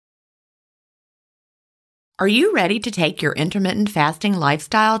Are you ready to take your intermittent fasting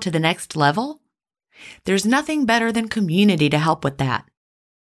lifestyle to the next level? There's nothing better than community to help with that.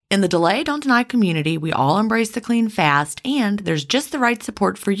 In the Delay Don't Deny community, we all embrace the clean fast, and there's just the right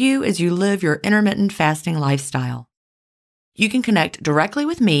support for you as you live your intermittent fasting lifestyle. You can connect directly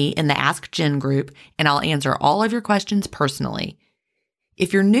with me in the Ask Jen group, and I'll answer all of your questions personally.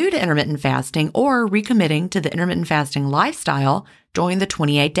 If you're new to intermittent fasting or recommitting to the intermittent fasting lifestyle, join the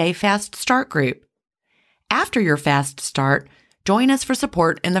 28-Day Fast Start group. After your fast start, join us for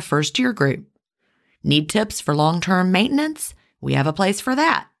support in the First Year group. Need tips for long-term maintenance? We have a place for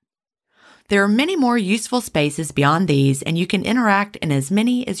that. There are many more useful spaces beyond these, and you can interact in as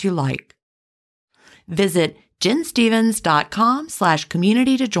many as you like. Visit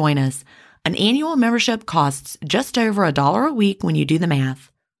jenstevens.com/community to join us. An annual membership costs just over $1 a week when you do the math.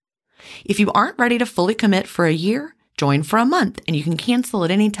 If you aren't ready to fully commit for a year, join for a month and you can cancel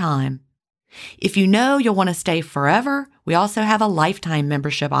at any time. If you know you'll want to stay forever, we also have a lifetime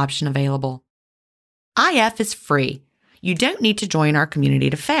membership option available. IF is free. You don't need to join our community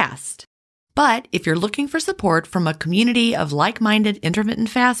to fast. But if you're looking for support from a community of like-minded intermittent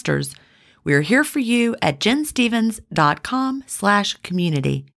fasters, we're here for you at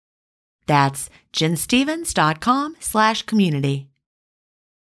jenstevens.com/community. That's jenstevens.com/community.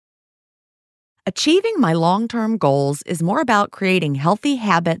 Achieving my long-term goals is more about creating healthy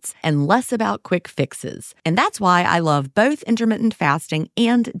habits and less about quick fixes. And that's why I love both intermittent fasting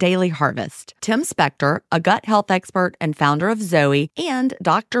and Daily Harvest. Tim Spector, a gut health expert and founder of Zoe, and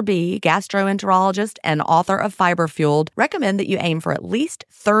Dr. B, gastroenterologist and author of Fiber Fueled, recommend that you aim for at least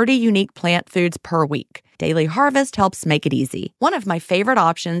 30 unique plant foods per week. Daily Harvest helps make it easy. One of my favorite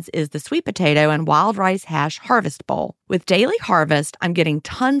options is the sweet potato and wild rice hash harvest bowl. With Daily Harvest, I'm getting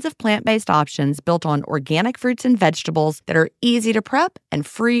tons of plant-based options built on organic fruits and vegetables that are easy to prep and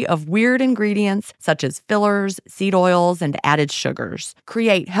free of weird ingredients such as fillers, seed oils, and added sugars.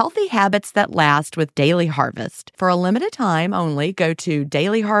 Create healthy habits that last with Daily Harvest. For a limited time only, go to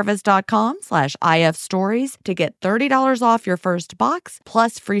dailyharvest.com/ifstories to get $30 off your first box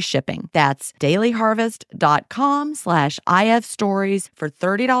plus free shipping. That's dailyharvest.com/ifstories for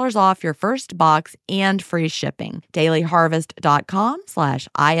 $30 off your first box and free shipping.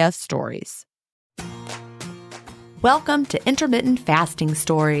 dailyharvest.com/ifstories. Welcome to Intermittent Fasting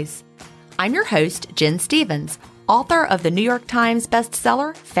Stories. I'm your host, Jen Stevens, author of the New York Times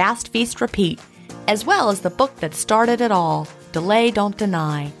bestseller, Fast, Feast, Repeat, as well as the book that started it all, Delay Don't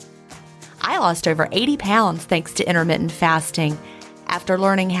Deny. I lost over 80 pounds thanks to intermittent fasting after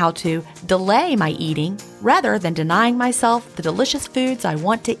learning how to delay my eating rather than denying myself the delicious foods I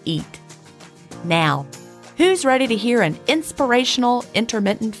want to eat. Now, who's ready to hear an inspirational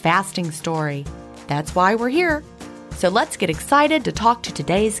intermittent fasting story? That's why we're here. So let's get excited to talk to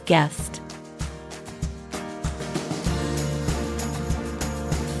today's guest.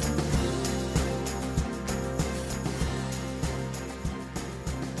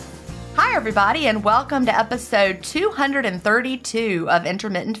 Hi, everybody, and welcome to episode 232 of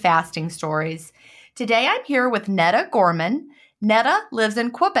Intermittent Fasting Stories. Today I'm here with Netta Gorman. Netta lives in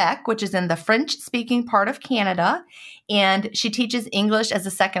Quebec, which is in the French-speaking part of Canada, and she teaches English as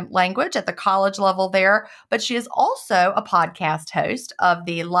a second language at the college level there, but she is also a podcast host of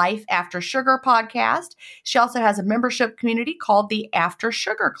the Life After Sugar podcast. She also has a membership community called the After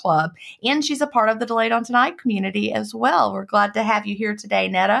Sugar Club, and she's a part of the Delay Don't Deny community as well. We're glad to have you here today,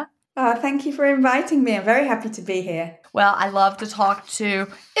 Netta. Thank you for inviting me. I'm very happy to be here. Well, I love to talk to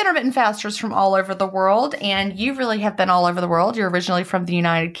intermittent fasters from all over the world, and you really have been all over the world. You're originally from the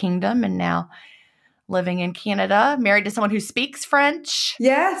United Kingdom and now living in Canada, married to someone who speaks French.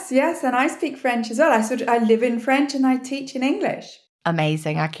 Yes, and I speak French as well. I live in French and I teach in English.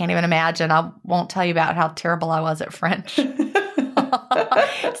 Amazing. I can't even imagine. I won't tell you about how terrible I was at French.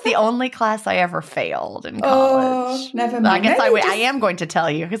 It's the only class I ever failed in college. Oh, never mind. I guess I am going to tell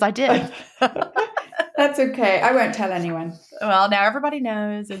you because I did. That's okay. I won't tell anyone. Well, now everybody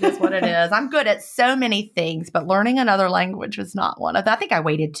knows it is what it is. I'm good at so many things, but learning another language was not one of them. I think I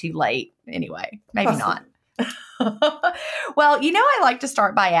waited too late anyway. Maybe not. Well, I like to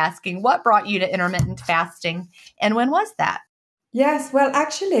start by asking, what brought you to intermittent fasting and when was that? Yes, well,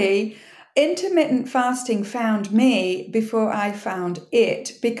 actually, intermittent fasting found me before I found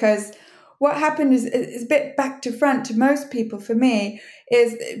it, because what happened is a bit back to front to most people. For me,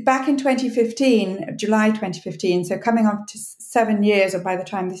 is back in 2015, July 2015, so coming on to 7 years, or by the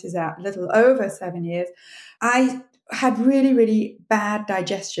time this is out, a little over 7 years, I had really, really bad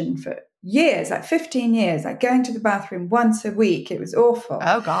digestion for years, like 15 years, like going to the bathroom once a week. It was awful.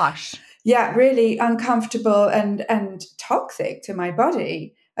 Oh, gosh. Yeah, really uncomfortable and toxic to my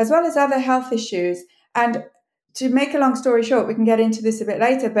body, as well as other health issues. And to make a long story short, we can get into this a bit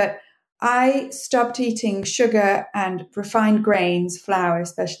later, but I stopped eating sugar and refined grains, flour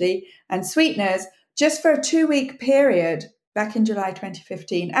especially, and sweeteners just for a 2-week period back in July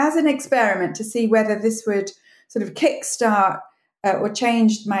 2015 as an experiment to see whether this would sort of kickstart or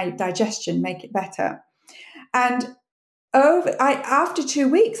change my digestion, make it better. And after 2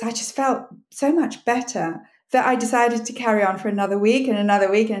 weeks, I just felt so much better that I decided to carry on for another week and another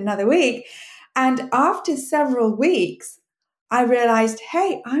week and another week. And after several weeks, I realized,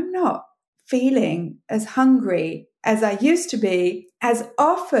 hey, I'm not feeling as hungry as I used to be, as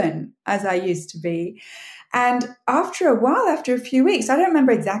often as I used to be. And after a while, after a few weeks, I don't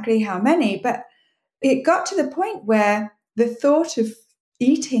remember exactly how many, but it got to the point where the thought of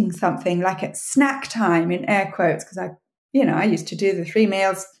eating something like at snack time, in air quotes, because I used to do the 3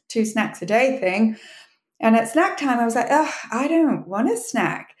 meals, 2 snacks a day thing. And at snack time, I was like, oh, I don't want a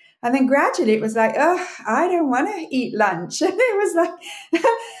snack. And then gradually it was like, oh, I don't want to eat lunch. And it was like,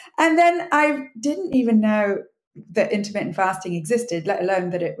 and then I didn't even know that intermittent fasting existed, let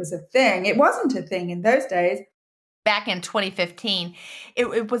alone that it was a thing. It wasn't a thing in those days. Back in 2015,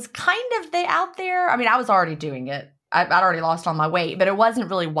 it was kind of out there. I mean, I was already doing it. I'd already lost all my weight, but it wasn't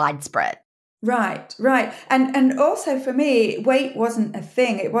really widespread. Right. And also for me, weight wasn't a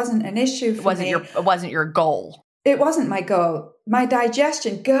thing. It wasn't an issue for me. It wasn't your goal. It wasn't my goal. My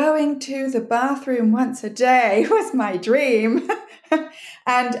digestion, going to the bathroom once a day was my dream.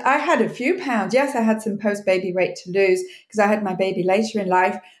 And I had a few pounds. Yes, I had some post-baby weight to lose because I had my baby later in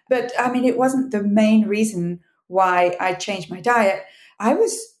life. But I mean, it wasn't the main reason why I changed my diet. I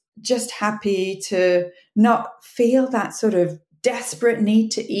was just happy to not feel that sort of desperate need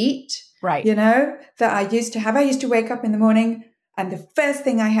to eat. Right. That I used to have. I used to wake up in the morning and the first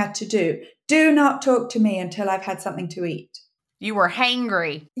thing I had to do not talk to me until I've had something to eat. You were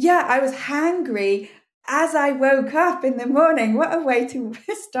hangry. Yeah, I was hangry as I woke up in the morning. What a way to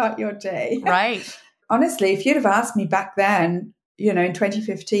start your day. Right. Honestly, if you'd have asked me back then, in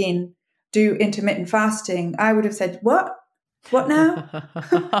 2015, do intermittent fasting, I would have said, what? What now?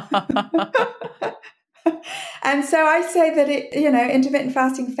 And so I say that intermittent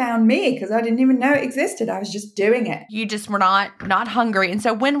fasting found me because I didn't even know it existed. I was just doing it. You just were not hungry. And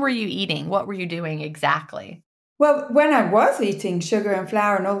so when were you eating? What were you doing exactly? Well, when I was eating sugar and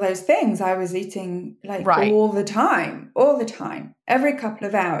flour and all those things, I was eating all the time, every couple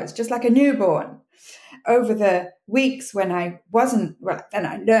of hours, just like a newborn. Over the weeks when I wasn't, then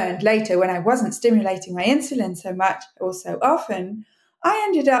I learned later when I wasn't stimulating my insulin so much or so often, I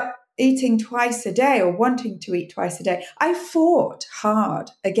ended up eating twice a day or wanting to eat twice a day. I fought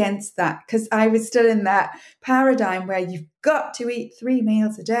hard against that because I was still in that paradigm where you've got to eat 3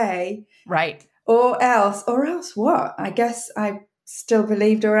 meals a day. Right. Or else what? I guess I still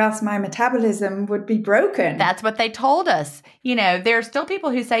believed or else my metabolism would be broken. That's what they told us. There are still people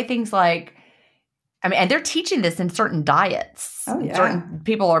who say things like, and they're teaching this in certain diets. Oh, yeah. Certain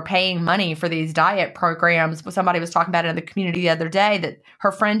people are paying money for these diet programs. Somebody was talking about it in the community the other day that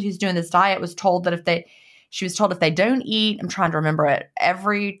her friend who's doing this diet was told that if they don't eat, I'm trying to remember it,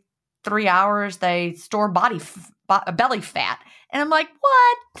 every 3 hours they store belly fat. And I'm like,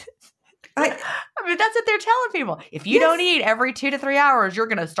 what? That's what they're telling people. If you don't eat every 2 to 3 hours, you're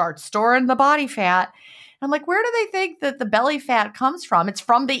going to start storing the body fat. I'm like, where do they think that the belly fat comes from? It's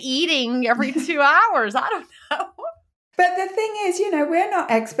from the eating every 2 hours. I don't know. But the thing is, we're not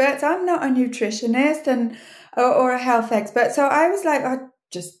experts. I'm not a nutritionist or a health expert. So I was like, I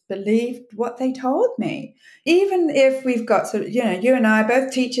just believed what they told me. Even if we've got you and I are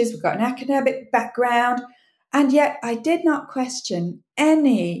both teachers, we've got an academic background, and yet I did not question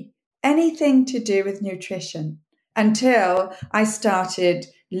anything to do with nutrition until I started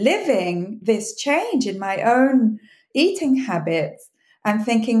living this change in my own eating habits and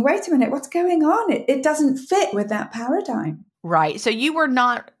thinking, wait a minute, what's going on? It doesn't fit with that paradigm. Right. So you were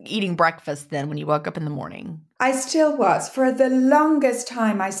not eating breakfast then when you woke up in the morning? I still was. For the longest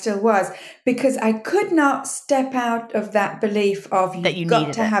time, I still was, because I could not step out of that belief of you've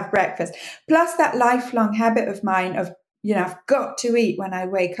got to have breakfast. Plus that lifelong habit of mine of I've got to eat when I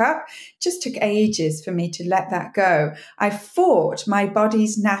wake up. It just took ages for me to let that go. I fought my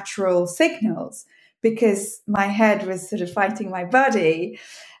body's natural signals because my head was sort of fighting my body.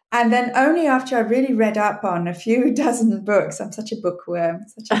 And then only after I really read up on a few dozen books, I'm such a bookworm,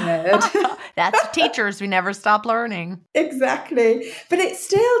 such a nerd. That's teachers. We never stop learning. Exactly. But it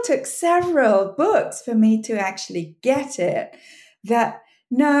still took several books for me to actually get it. That,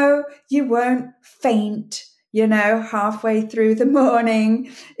 no, you won't faint halfway through the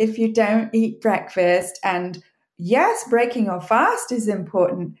morning if you don't eat breakfast, and yes, breaking your fast is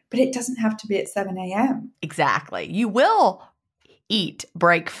important, but it doesn't have to be at 7 a.m. Exactly. You will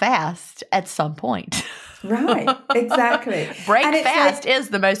break fast at some point. Right, exactly. Break And it's fast is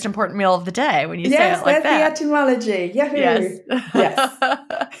the most important meal of the day when you say yes, it like there's that. the etymology. Yahoo!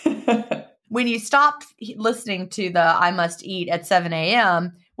 Yes. When you stopped listening to the I must eat at 7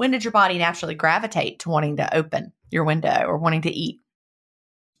 a.m., when did your body naturally gravitate to wanting to open your window or wanting to eat?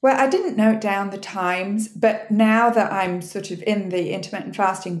 Well, I didn't note down the times, but now that I'm sort of in the intermittent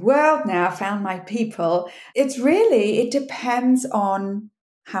fasting world now, found my people, it depends on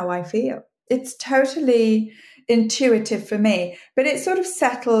how I feel. It's totally intuitive for me, but it sort of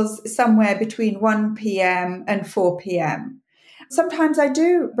settles somewhere between 1 p.m. and 4 p.m. Sometimes I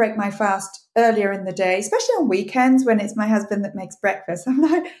do break my fast earlier in the day, especially on weekends when it's my husband that makes breakfast.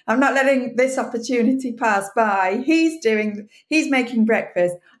 I'm not letting this opportunity pass by. He's making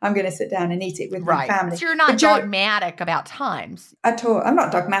breakfast. I'm going to sit down and eat it with my family. So you're not dogmatic about times. At all. I'm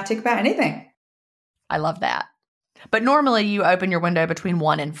not dogmatic about anything. I love that. But normally you open your window between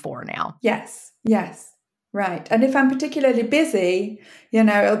 1 and 4 now. Yes. Right. And if I'm particularly busy,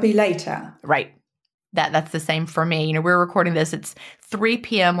 it'll be later. Right. That's the same for me. We're recording this. It's 3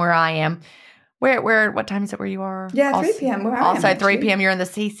 p.m. where I am. What time is it where you are? Yeah, 3 p.m. where I am. Also, 3 p.m. you're in the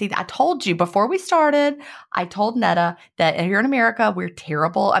CC. I told you before we started, I told Netta that here in America, we're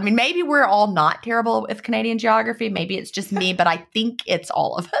terrible. I mean, maybe we're all not terrible with Canadian geography. Maybe it's just me, but I think it's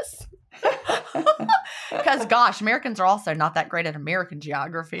all of us. Because, gosh, Americans are also not that great at American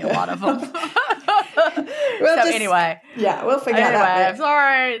geography, a lot of them. Anyway. Yeah, we'll forget that.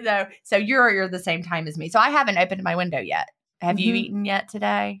 Sorry. No. So you're the same time as me. So I haven't opened my window yet. Have you eaten yet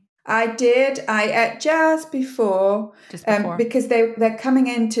today? I did. I ate just before. Because they're coming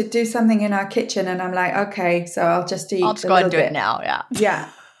in to do something in our kitchen, and I'm like, okay, so I'll just eat. I'll just go ahead and do it now. Yeah.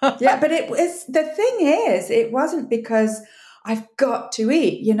 Yeah. But the thing is, it wasn't because I've got to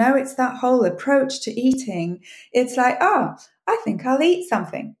eat. It's that whole approach to eating. It's like, oh, I think I'll eat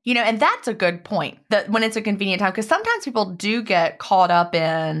something. And that's a good point, that when it's a convenient time, because sometimes people do get caught up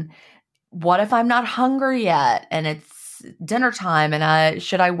in, what if I'm not hungry yet and it's dinner time and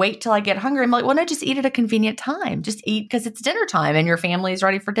should I wait till I get hungry? I'm like, well, no, just eat at a convenient time. Just eat because it's dinner time and your family is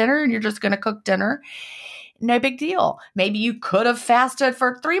ready for dinner and you're just going to cook dinner. No big deal. Maybe you could have fasted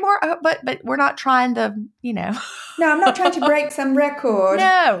for 3 more, but we're not trying to, No, I'm not trying to break some record.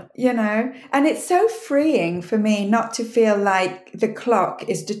 No. And it's so freeing for me not to feel like the clock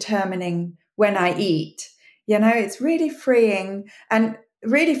is determining when I eat. It's really freeing, and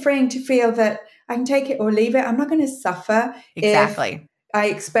really freeing to feel that I can take it or leave it. I'm not going to suffer. Exactly. If I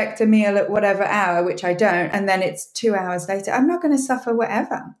expect a meal at whatever hour, which I don't, and then it's 2 hours later. I'm not going to suffer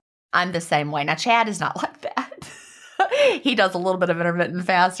whatever. I'm the same way. Now, Chad is not like that. He does a little bit of intermittent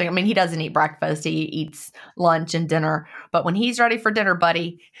fasting. I mean, he doesn't eat breakfast. He eats lunch and dinner. But when he's ready for dinner,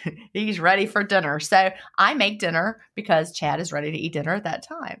 buddy, he's ready for dinner. So I make dinner because Chad is ready to eat dinner at that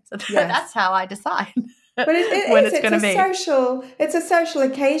time. So that's how I decide. But it's a social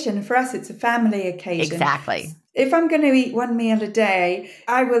occasion. For us, it's a family occasion. Exactly. If I'm going to eat one meal a day,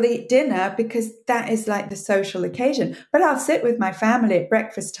 I will eat dinner because that is like the social occasion. But I'll sit with my family at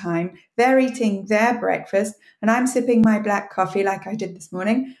breakfast time. They're eating their breakfast and I'm sipping my black coffee like I did this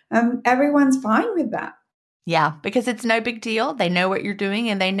morning. Everyone's fine with that. Yeah, because it's no big deal. They know what you're doing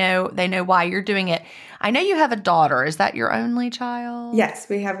and they know why you're doing it. I know you have a daughter. Is that your only child? Yes,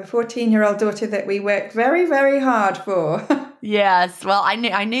 we have a 14-year-old daughter that we worked very, very hard for. Yes. Well,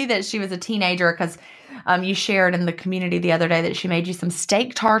 I knew that she was a teenager because you shared in the community the other day that she made you some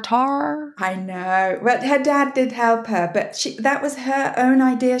steak tartare. I know. Well, her dad did help her, but that was her own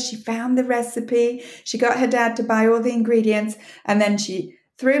idea. She found the recipe. She got her dad to buy all the ingredients, and then she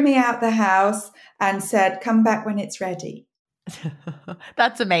threw me out the house and said, come back when it's ready.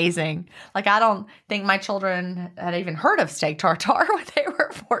 That's amazing. Like, I don't think my children had even heard of steak tartare when they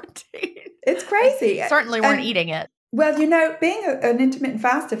were 14. It's crazy. They certainly weren't eating it. Well, being an intermittent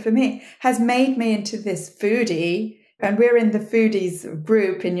faster for me has made me into this foodie, and we're in the foodies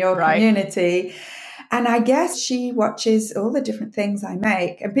group in your community. And I guess she watches all the different things I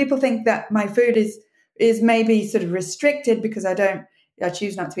make. And people think that my food is maybe sort of restricted because I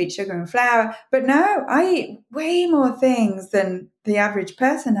choose not to eat sugar and flour. But no, I eat way more things than the average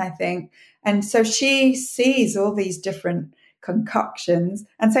person, I think. And so she sees all these different concoctions.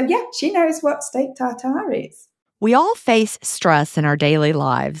 And so, yeah, she knows what steak tartare is. We all face stress in our daily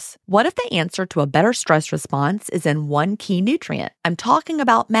lives. What if the answer to a better stress response is in one key nutrient? I'm talking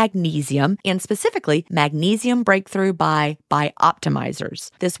about magnesium, and specifically Magnesium Breakthrough by Bioptimizers.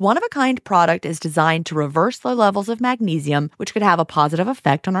 This one-of-a-kind product is designed to reverse low levels of magnesium, which could have a positive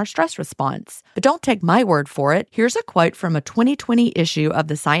effect on our stress response. But don't take my word for it. Here's a quote from a 2020 issue of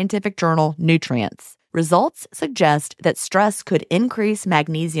the scientific journal Nutrients. Results suggest that stress could increase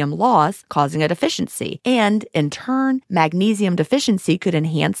magnesium loss, causing a deficiency, and in turn, magnesium deficiency could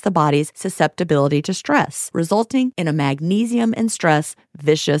enhance the body's susceptibility to stress, resulting in a magnesium and stress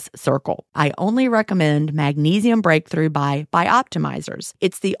vicious circle. I only recommend Magnesium Breakthrough by Bioptimizers.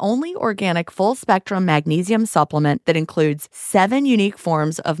 It's the only organic full-spectrum magnesium supplement that includes 7 unique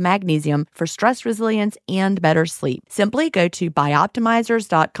forms of magnesium for stress resilience and better sleep. Simply go to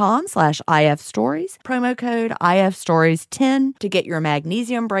bioptimizers.com/ifstories, promo code IFStories10 to get your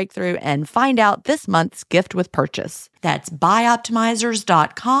Magnesium Breakthrough and find out this month's gift with purchase. That's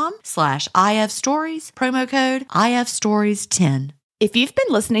bioptimizers.com/IFstories, promo code IFStories10. If you've been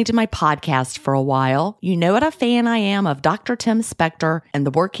listening to my podcast for a while, you know what a fan I am of Dr. Tim Spector and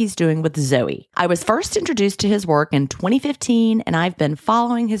the work he's doing with Zoe. I was first introduced to his work in 2015, and I've been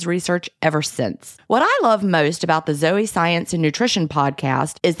following his research ever since. What I love most about the Zoe Science and Nutrition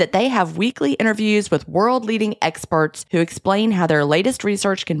podcast is that they have weekly interviews with world-leading experts who explain how their latest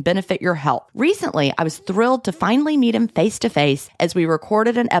research can benefit your health. Recently, I was thrilled to finally meet him face-to-face as we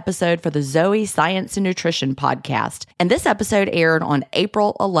recorded an episode for the Zoe Science and Nutrition podcast, and this episode aired on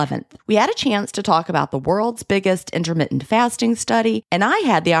April 11th. We had a chance to talk about the world's biggest intermittent fasting study, and I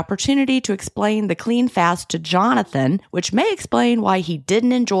had the opportunity to explain the clean fast to Jonathan, which may explain why he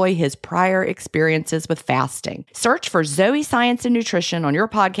didn't enjoy his prior experiences with fasting. Search for Zoe Science and Nutrition on your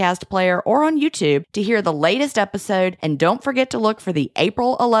podcast player or on YouTube to hear the latest episode, and don't forget to look for the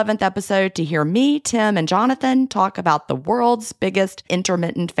April 11th episode to hear me, Tim, and Jonathan talk about the world's biggest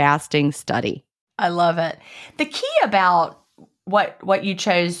intermittent fasting study. I love it. The key about what you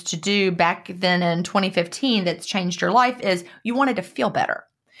chose to do back then in 2015 that's changed your life is you wanted to feel better.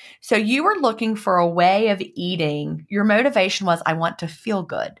 So you were looking for a way of eating. Your motivation was, I want to feel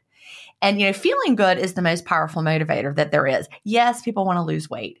good. And, feeling good is the most powerful motivator that there is. Yes, people want to lose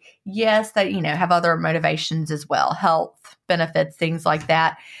weight. Yes, they, have other motivations as well, health benefits, things like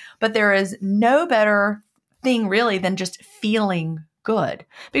that. But there is no better thing really than just feeling good.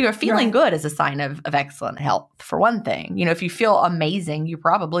 Because feeling good is a sign of excellent health, for one thing. If you feel amazing, you're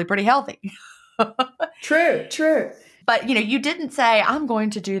probably pretty healthy. True. But, you didn't say, I'm going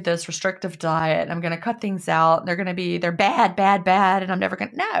to do this restrictive diet and I'm going to cut things out. And they're bad. And I'm never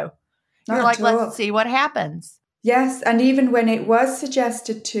going to, no. You're like, let's see what happens. Yes. And even when it was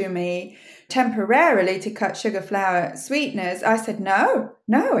suggested to me temporarily to cut sugar, flour, sweeteners, I said, no,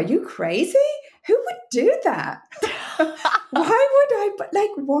 are you crazy? Who would do that? Why?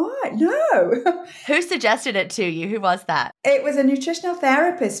 No. Who suggested it to you? Who was that? It was a nutritional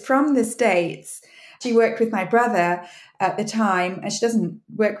therapist from the States. She worked with my brother at the time, and she doesn't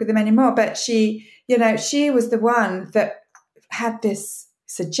work with him anymore. But she was the one that had this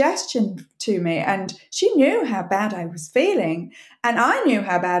suggestion to me, and she knew how bad I was feeling, and I knew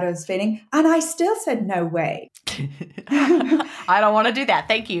how bad I was feeling, and I still said, no way. I don't want to do that.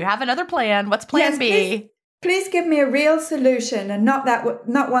 Thank you. Have another plan. What's plan B? Please give me a real solution, and not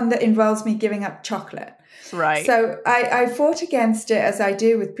one that involves me giving up chocolate. Right. So I fought against it, as I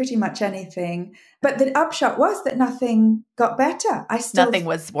do with pretty much anything. But the upshot was that nothing got better. Nothing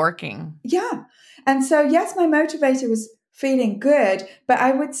was working. Yeah. And so, yes, my motivator was feeling good, but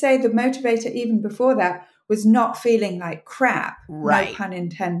I would say the motivator even before that was not feeling like crap. Right. No pun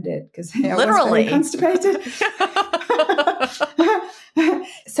intended, because I literally was very constipated.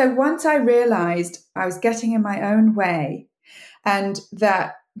 So once I realized I was getting in my own way and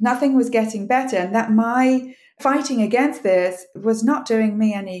that nothing was getting better and that my fighting against this was not doing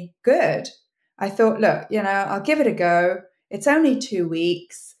me any good, I thought, look, I'll give it a go. It's only 2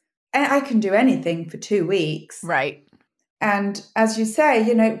 weeks and I can do anything for 2 weeks. Right. And as you say,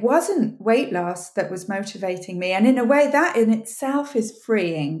 it wasn't weight loss that was motivating me. And in a way, that in itself is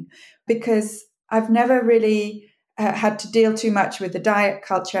freeing, because I've never really had to deal too much with the diet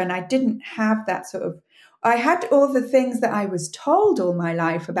culture. And I didn't have that I had all the things that I was told all my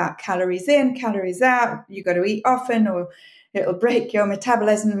life about calories in, calories out. You got to eat often or it'll break your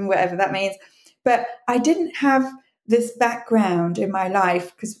metabolism, whatever that means. But I didn't have this background in my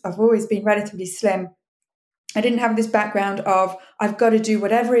life, because I've always been relatively slim. I didn't have this background of I've got to do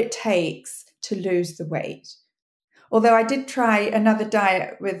whatever it takes to lose the weight. Although I did try another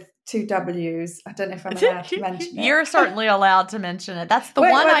diet with 2 W's. I don't know if I'm allowed to mention it. You're certainly allowed to mention it. That's the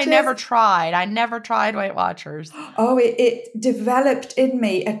Weight one I Watchers. never tried. I never tried Weight Watchers. Oh, it developed in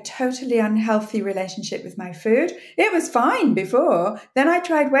me a totally unhealthy relationship with my food. It was fine before. Then I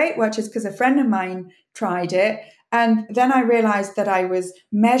tried Weight Watchers because a friend of mine tried it. And then I realized that I was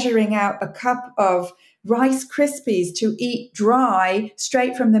measuring out a cup of Rice Krispies to eat dry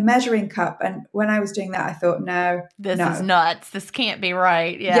straight from the measuring cup. And when I was doing that, I thought, no. This is nuts. This can't be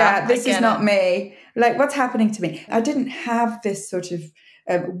right. Yeah, this is not me. Like, what's happening to me? I didn't have this sort of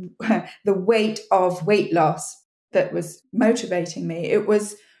the weight of weight loss that was motivating me. It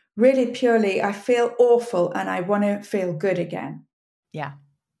was really purely, I feel awful and I want to feel good again. Yeah,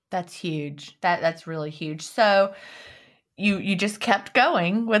 that's huge. That's really huge. So you just kept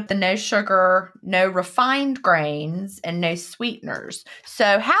going with the no sugar, no refined grains, and no sweeteners.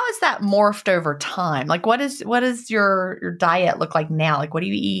 So how has that morphed over time? Like, what is your diet look like now? Like, what do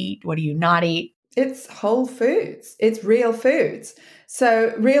you eat? What do you not eat? It's whole foods. It's real foods.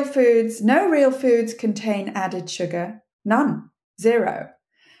 So no real foods contain added sugar. None. Zero.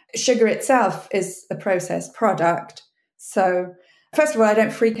 Sugar itself is a processed product. So first of all, I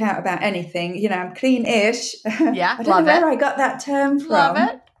don't freak out about anything. You know, I'm clean-ish. Yeah, I don't know where I got that term from. Love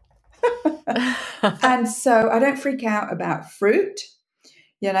it. And so I don't freak out about fruit.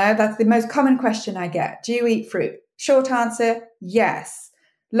 You know, that's the most common question I get. Do you eat fruit? Short answer, yes.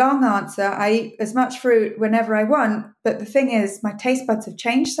 Long answer, I eat as much fruit whenever I want. But the thing is, my taste buds have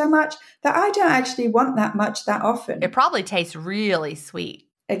changed so much that I don't actually want that much that often. It probably tastes really sweet.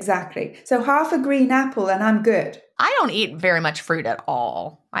 Exactly. So half a green apple and I'm good. I don't eat very much fruit at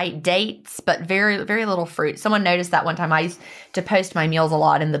all. I eat dates, but very, very little fruit. Someone noticed that one time. I used to post my meals a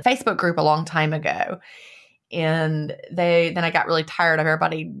lot in the Facebook group a long time ago. And then I got really tired of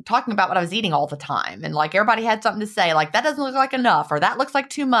everybody talking about what I was eating all the time. And like everybody had something to say, like that doesn't look like enough, or that looks like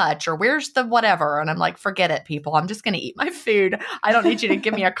too much, or where's the whatever. And I'm like, forget it, people. I'm just going to eat my food. I don't need you to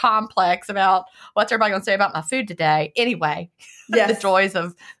give me a complex about what's everybody going to say about my food today. Anyway, yes. The joys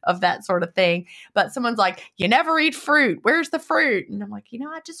of that sort of thing. But someone's like, you never eat fruit. Where's the fruit? And I'm like,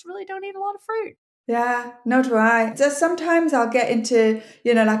 I just really don't eat a lot of fruit. Yeah, nor do I. So sometimes I'll get into,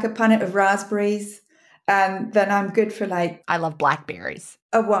 like a punnet of raspberries. And then I'm good for I love blackberries.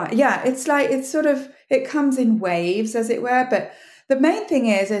 A while. Yeah, it comes in waves, as it were. But the main thing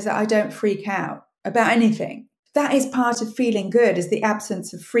is that I don't freak out about anything. That is part of feeling good, is the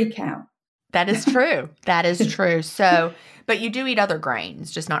absence of freak out. That is true. That is true. So, but you do eat other grains,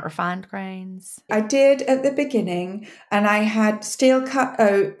 just not refined grains? I did at the beginning, and I had steel cut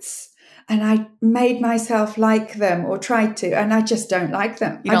oats. And I made myself like them, or tried to, and I just don't like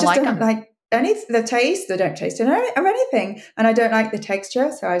them. You don't like them? The taste, they don't taste of anything. And I don't like the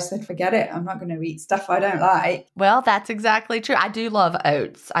texture. So I said, forget it. I'm not going to eat stuff I don't like. Well, that's exactly true. I do love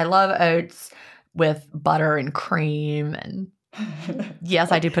oats. I love oats with butter and cream. And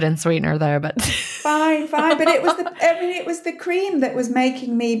yes, I do put in sweetener though, but fine. But it was the cream that was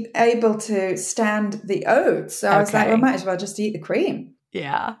making me able to stand the oats. So I was like, well, might as well just eat the cream.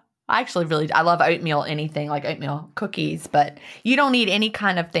 Yeah. I love oatmeal, anything like oatmeal cookies, but you don't need any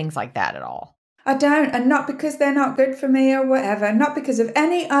kind of things like that at all. I don't, and not because they're not good for me or whatever, not because of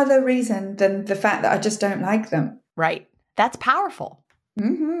any other reason than the fact that I just don't like them. Right. That's powerful.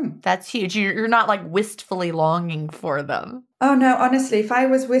 Mm-hmm. That's huge. You're not like wistfully longing for them. Oh, no, honestly, if I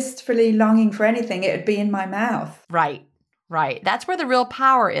was wistfully longing for anything, it would be in my mouth. Right. That's where the real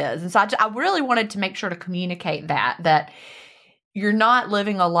power is. And so I really wanted to make sure to communicate that you're not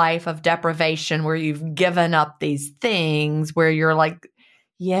living a life of deprivation where you've given up these things where you're like,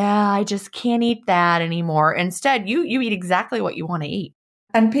 yeah, I just can't eat that anymore. Instead, you eat exactly what you want to eat.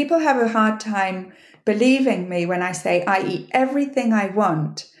 And people have a hard time believing me when I say I eat everything I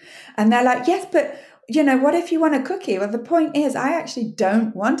want. And they're like, yes, but what if you want a cookie? Well, the point is I actually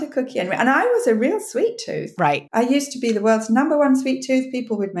don't want a cookie. And I was a real sweet tooth. Right. I used to be the world's number one sweet tooth.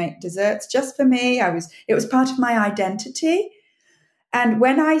 People would make desserts just for me. It was part of my identity. And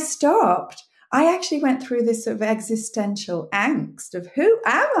when I stopped, I actually went through this sort of existential angst of who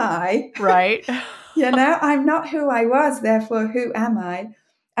am I? Right. I'm not who I was, therefore who am I?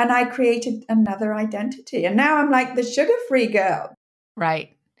 And I created another identity. And now I'm like the sugar-free girl.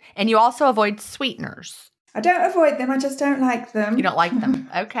 Right. And you also avoid sweeteners. I don't avoid them. I just don't like them. You don't like them.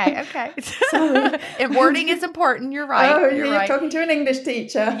 Okay. Sorry. And wording is important. You're right. Oh, you're right. Talking to an English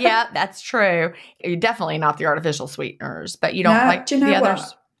teacher. Yeah, that's true. You're definitely not the artificial sweeteners, but you don't like the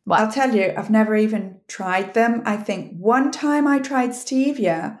others. What? I'll tell you, I've never even tried them. I think one time I tried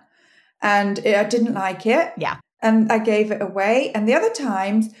stevia and I didn't like it. Yeah. And I gave it away. And the other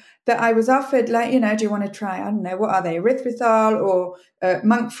times, that I was offered, like, do you want to try, I don't know, what are they, erythritol or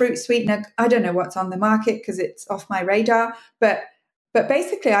monk fruit sweetener? I don't know what's on the market because it's off my radar. But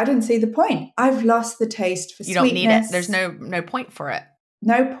basically, I didn't see the point. I've lost the taste for You sweetness. don't need it. There's no point for it.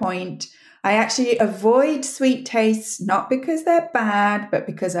 No point. I actually avoid sweet tastes, not because they're bad, but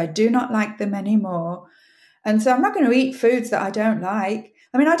because I do not like them anymore. And so I'm not going to eat foods that I don't like.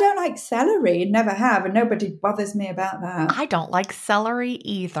 I mean, I don't like celery, never have, and nobody bothers me about that. I don't like celery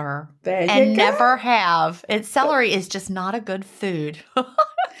either. There you go. And never have. Celery is just not a good food.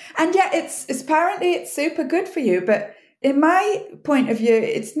 And yet it's apparently it's super good for you, but in my point of view,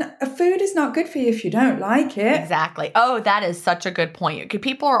 it's not, a food is not good for you if you don't like it. Exactly. Oh, that is such a good point.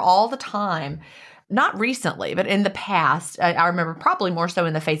 People are all the time, not recently, but in the past, I remember probably more so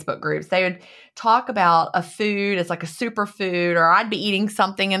in the Facebook groups, they would talk about a food as like a superfood, or I'd be eating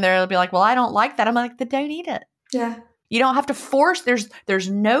something and they'll be like, well, I don't like that. I'm like, then don't eat it. Yeah. You don't have to force, there's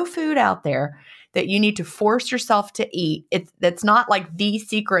no food out there that you need to force yourself to eat. It's not like the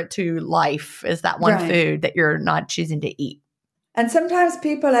secret to life is that one food that you're not choosing to eat. And sometimes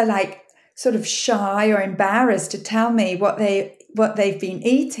people are like sort of shy or embarrassed to tell me what they've been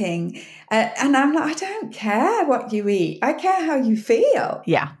eating. And I'm like, I don't care what you eat. I care how you feel.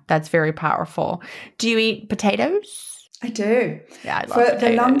 Yeah, that's very powerful. Do you eat potatoes? I do. Yeah, I love potatoes. For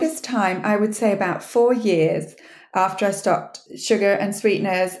the longest time, I would say about 4 years after I stopped sugar and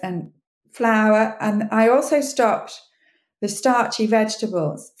sweeteners and flour. And I also stopped the starchy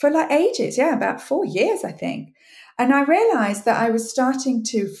vegetables for like ages. Yeah, about 4 years, I think. And I realized that I was starting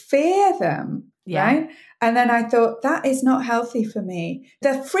to fear them, right? And then I thought, that is not healthy for me.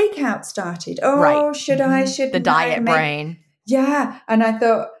 The freak out started. Oh, should I? Shouldn't I? The diet brain. Yeah. And I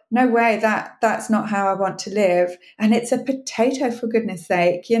thought, no way, that's not how I want to live. And it's a potato, for goodness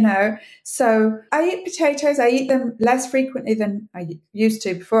sake, So I eat potatoes. I eat them less frequently than I used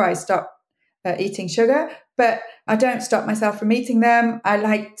to before I stopped eating sugar, but I don't stop myself from eating them. I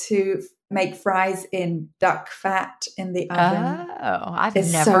like to make fries in duck fat in the oven. Oh, I've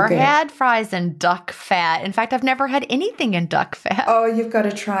never had fries in duck fat. In fact, I've never had anything in duck fat. Oh, you've got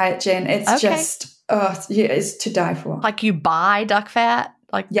to try it, Jen. It's just, it's to die for. Like you buy duck fat?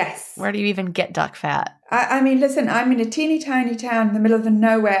 Like, yes. Where do you even get duck fat? I mean, listen, I'm in a teeny tiny town in the middle of the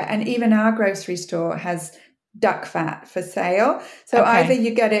nowhere, and even our grocery store has duck fat for sale. So either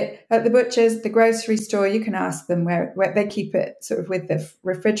you get it at the butcher's, the grocery store, you can ask them where they keep it sort of with the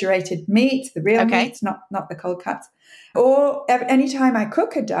refrigerated meat, the real meats, not the cold cuts. Or anytime I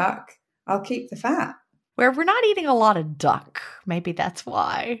cook a duck, I'll keep the fat. Where we're not eating a lot of duck. Maybe that's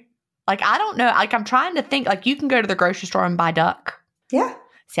why. Like, I don't know. Like, I'm trying to think, like, you can go to the grocery store and buy duck. Yeah.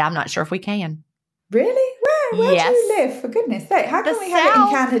 See, I'm not sure if we can. Really? Where do you live, for goodness sake? How can we have it in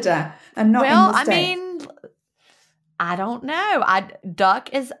Canada and not in the States? I mean, I don't know.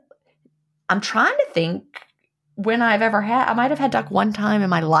 I'm trying to think when I've ever had, I might have had duck one time in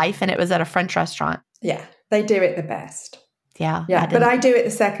my life, and it was at a French restaurant. Yeah, they do it the best. Yeah. But I do it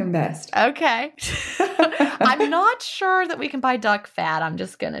the second best. Okay. I'm not sure that we can buy duck fat. I'm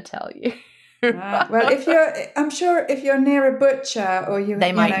just going to tell you. Well, I'm sure if you're near a butcher or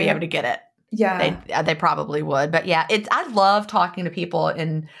they might be able to get it. Yeah. They probably would. But yeah, I love talking to people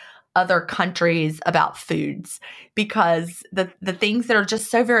in other countries about foods, because the things that are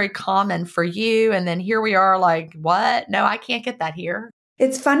just so very common for you, and then here we are like, what? No, I can't get that here.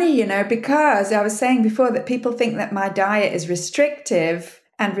 It's funny, because I was saying before that people think that my diet is restrictive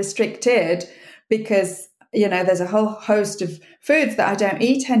and restricted because, there's a whole host of foods that I don't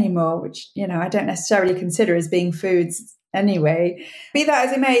eat anymore, which, I don't necessarily consider as being foods anyway. Be that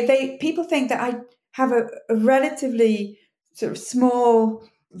as it may, people think that I have a relatively sort of small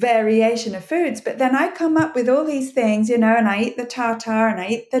variation of foods, but then I come up with all these things, and I eat the tartare and I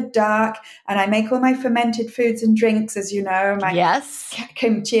eat the duck and I make all my fermented foods and drinks, as you know, my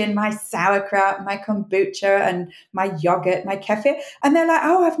kimchi and my sauerkraut and my kombucha and my yogurt, my kefir. And they're like,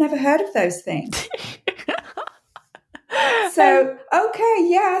 oh, I've never heard of those things. So, okay,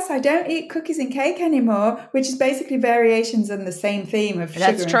 yes, I don't eat cookies and cake anymore, which is basically variations on the same theme of sugar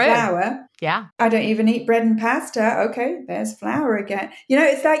and flour. Yeah. I don't even eat bread and pasta. Okay, there's flour again.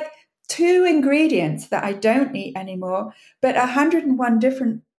 It's like 2 ingredients that I don't eat anymore, but 101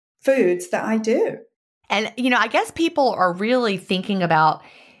 different foods that I do. And, I guess people are really thinking about,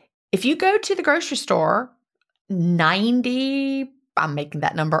 if you go to the grocery store, I'm making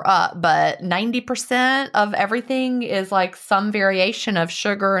that number up, but 90% of everything is like some variation of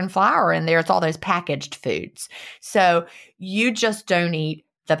sugar and flour in there. It's all those packaged foods. So you just don't eat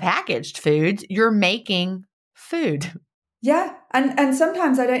the packaged foods. You're making food. Yeah. And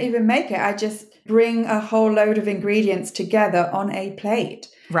sometimes I don't even make it. I just bring a whole load of ingredients together on a plate.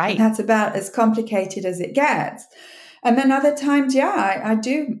 Right. And that's about as complicated as it gets. And then other times, I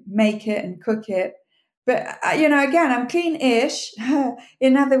do make it and cook it. But, again, I'm clean-ish.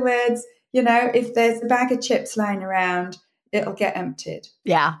 In other words, if there's a bag of chips lying around, it'll get emptied.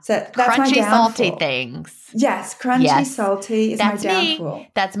 Yeah. So that's crunchy, my downfall. salty things. Yes, crunchy, salty is That's my downfall.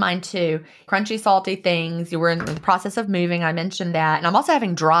 Me. That's mine too. Crunchy, salty things. You were in the process of moving. I mentioned that. And I'm also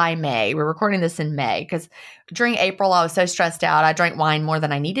having dry May. We're recording this in May because during April, I was so stressed out. I drank wine more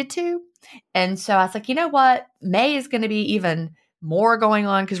than I needed to. And so I was like, you know what? May is going to be even more going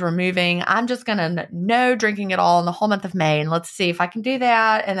on because we're moving. I'm just going to no drinking at all in the whole month of May. And let's see if I can do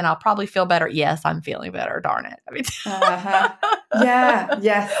that. And then I'll probably feel better. Yes, I'm feeling better. Darn it. I mean, Yeah.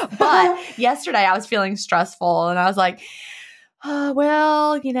 Yes. But yesterday I was feeling stressful and I was like, oh,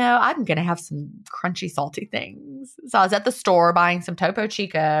 well, I'm going to have some crunchy, salty things. So I was at the store buying some Topo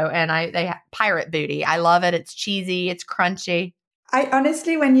Chico and they have Pirate Booty. I love it. It's cheesy. It's crunchy. I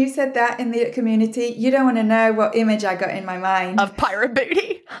honestly, when you said that in the community, you don't want to know what image I got in my mind. Of Pirate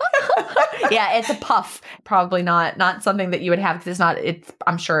Booty. Yeah, it's a puff. Probably not something that you would have because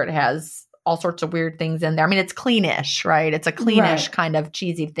I'm sure it has all sorts of weird things in there. I mean, it's cleanish, right? It's a cleanish kind of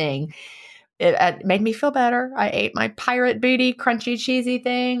cheesy thing. It made me feel better. I ate my Pirate Booty crunchy cheesy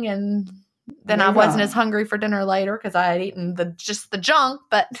thing and then I wasn't as hungry for dinner later because I had eaten just the junk,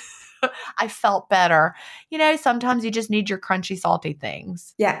 but I felt better. Sometimes you just need your crunchy, salty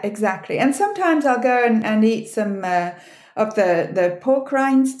things. Yeah, exactly. And sometimes I'll go and eat some of the pork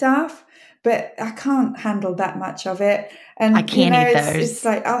rind stuff, but I can't handle that much of it. And I can't eat those. It's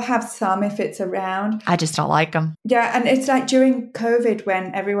like I'll have some if it's around. I just don't like them. Yeah, and it's like during COVID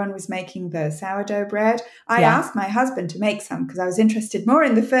when everyone was making the sourdough bread, I asked my husband to make some because I was interested more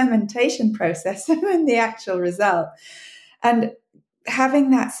in the fermentation process than in the actual result. And having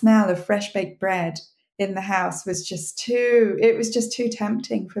that smell of fresh baked bread in the house was just too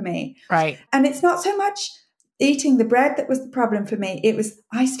tempting for me. Right. And it's not so much eating the bread that was the problem for me. It was,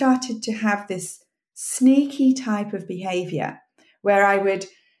 I started to have this sneaky type of behavior where I would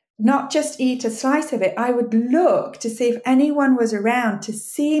not just eat a slice of it. I would look to see if anyone was around to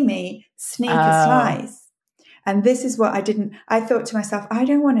see me sneak a slice. And this is what I thought to myself, I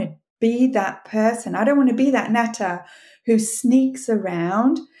don't want to be that person. I don't want to be that Netta who sneaks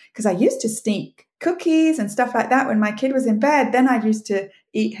around, because I used to sneak cookies and stuff like that when my kid was in bed. Then I used to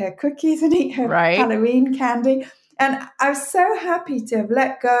eat her cookies and eat her Halloween candy. And I was so happy to have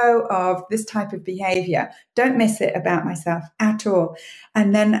let go of this type of behavior. Don't miss it about myself at all.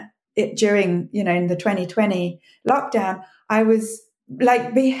 And then during, in the 2020 lockdown, I was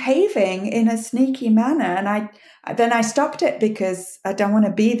like behaving in a sneaky manner. And I stopped it because I don't want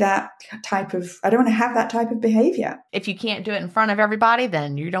to be I don't want to have that type of behavior. If you can't do it in front of everybody,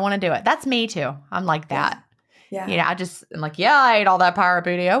 then you don't want to do it. That's me too. I'm like that. Yeah. I'm like, I ate all that Pirate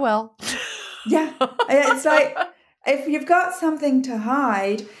Booty. Oh, well. Yeah. It's like, if you've got something to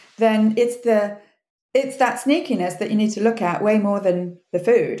hide, then it's that sneakiness that you need to look at way more than the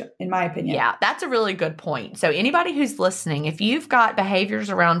food, in my opinion. Yeah, that's a really good point. So anybody who's listening, if you've got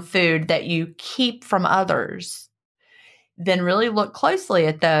behaviors around food that you keep from others, then really look closely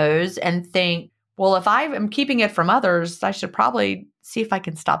at those and think, well, if I am keeping it from others, I should probably see if I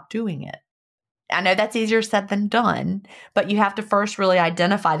can stop doing it. I know that's easier said than done, but you have to first really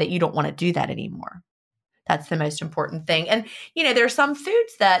identify that you don't want to do that anymore. That's the most important thing. And, there are some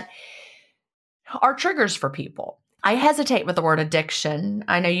foods that are triggers for people. I hesitate with the word addiction.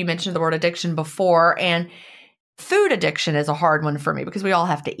 I know you mentioned the word addiction before, and food addiction is a hard one for me because we all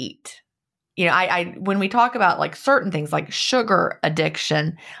have to eat. When we talk about like certain things like sugar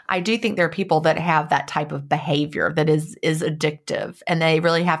addiction, I do think there are people that have that type of behavior that is addictive, and they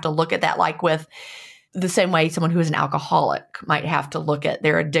really have to look at that like with the same way someone who is an alcoholic might have to look at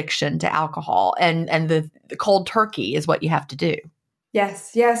their addiction to alcohol, and the cold turkey is what you have to do.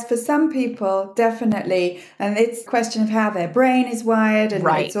 Yes. For some people, definitely. And it's a question of how their brain is wired. And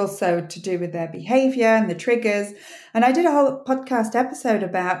it's also to do with their behavior and the triggers. And I did a whole podcast episode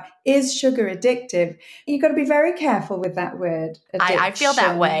about, is sugar addictive? You've got to be very careful with that word. I feel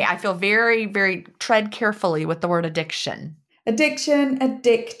that way. I feel very, very tread carefully with the word addiction. Addiction,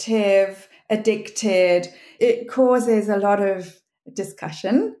 addictive, addicted. It causes a lot of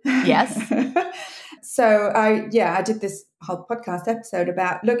discussion. Yes. So I did this whole podcast episode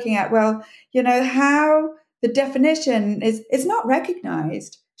about looking at, how the definition is not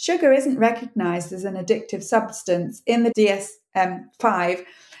recognized. Sugar isn't recognized as an addictive substance in the DSM-5.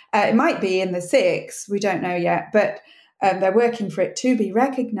 It might be in the 6, we don't know yet, but They're working for it to be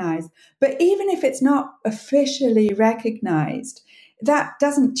recognized. But even if it's not officially recognized, that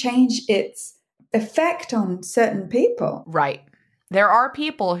doesn't change its effect on certain people. Right. There are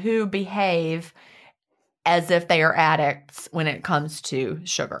people who behave as if they are addicts when it comes to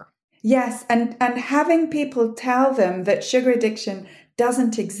sugar. Yes, and having people tell them that sugar addiction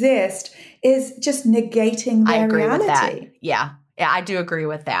doesn't exist is just negating their I agree reality. with that. Yeah, I do agree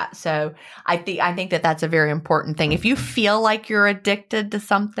with that. So I think that that's a very important thing. If you feel like you're addicted to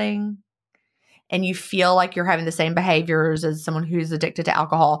something and you feel like you're having the same behaviors as someone who's addicted to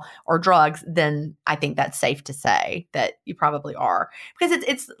alcohol or drugs, then I think that's safe to say that you probably are. Because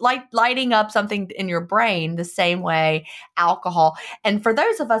it's like lighting up something in your brain the same way alcohol. And for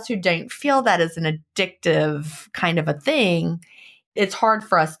those of us who don't feel that as an addictive kind of a thing, it's hard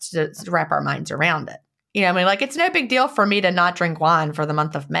for us to wrap our minds around it. You know, I mean, like, it's no big deal for me to not drink wine for the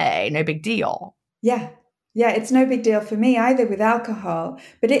month of May. No big deal. Yeah. Yeah, it's no big deal for me either with alcohol,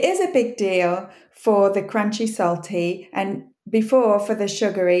 but it is a big deal for the crunchy salty and before for the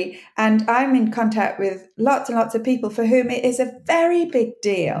sugary. And I'm in contact with lots and lots of people for whom it is a very big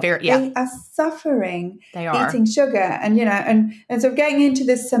deal. They are suffering eating sugar. And, you know, and so getting into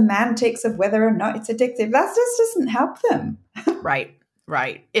the semantics of whether or not it's addictive, that just doesn't help them. Right.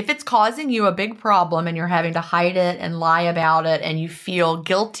 Right. If it's causing you a big problem and you're having to hide it and lie about it and you feel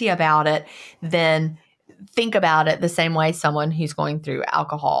guilty about it, then think about it the same way someone who's going through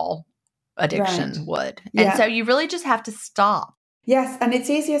alcohol addiction would. And so you really just have to stop. Yes. And it's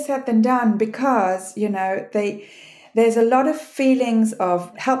easier said than done because, you know, there's a lot of feelings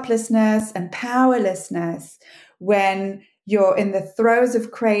of helplessness and powerlessness when you're in the throes of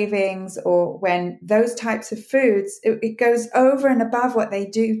cravings or when those types of foods, it goes over and above what they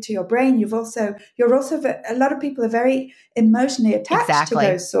do to your brain. You're also, a lot of people are very emotionally attached to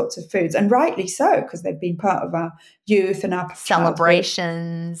those sorts of foods, and rightly so, because they've been part of our youth and our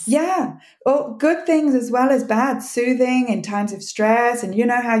celebrations. Yeah. Well, good things as well as bad, soothing in times of stress. And you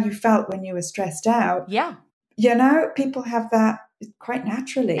know how you felt when you were stressed out. Yeah. You know, people have that quite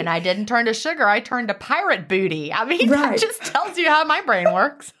naturally. And I didn't turn to sugar. I turned to pirate booty. I mean, that just tells you how my brain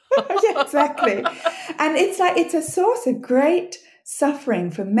works. Yeah, exactly. And it's like, it's a source of great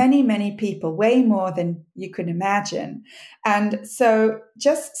suffering for many, many people, way more than you can imagine. And so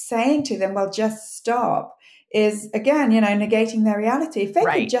just saying to them, well, just stop is, again, you know, negating their reality. If they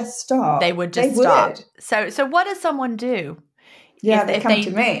could just stop, they would just stop. So what does someone do? Yeah, they come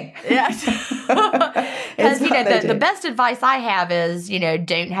to me. Yes. Because, you know, the best advice I have is, you know,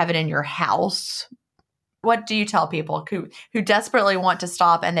 don't have it in your house. What do you tell people who desperately want to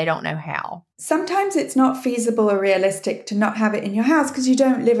stop and they don't know how? Sometimes it's not feasible or realistic to not have it in your house because you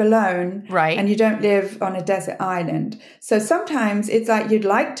don't live alone. Right. And you don't live on a desert island. So sometimes it's like you'd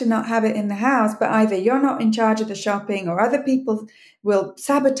like to not have it in the house, but either you're not in charge of the shopping or other people will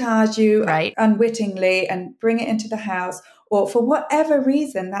sabotage you unwittingly and bring it into the house, or for whatever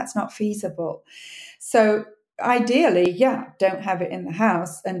reason, that's not feasible. So ideally, don't have it in the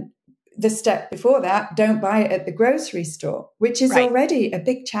house. And the step before that, don't buy it at the grocery store, which is already a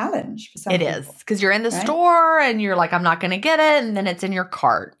big challenge for some people. It is, because you're in the store and you're like, I'm not going to get it. And then it's in your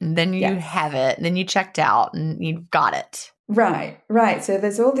cart and then you have it and then you checked out and you've got it. Right. So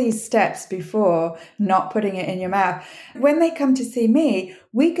there's all these steps before not putting it in your mouth. When they come to see me,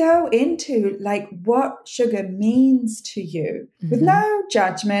 we go into like what sugar means to you with no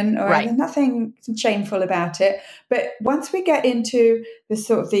judgment or nothing shameful about it. But once we get into the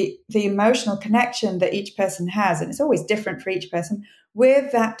sort of the emotional connection that each person has, and it's always different for each person,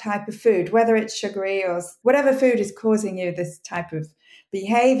 with that type of food, whether it's sugary or whatever food is causing you this type of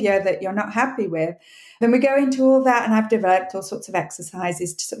behavior that you're not happy with, then we go into all that, and I've developed all sorts of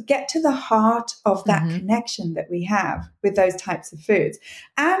exercises to sort of get to the heart of that connection that we have with those types of foods,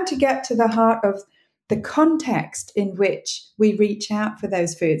 and to get to the heart of the context in which we reach out for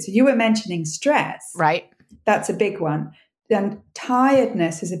those foods. So you were mentioning stress. Right. That's a big one. And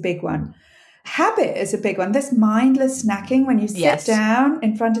tiredness is a big one. Habit is a big one. This mindless snacking when you sit down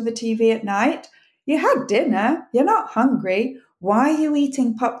in front of the TV at night. You had dinner. You're not hungry. Why are you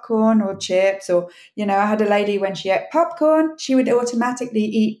eating popcorn or chips? Or, you know, I had a lady when she ate popcorn, she would automatically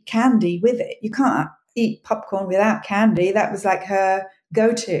eat candy with it. You can't eat popcorn without candy. That was like her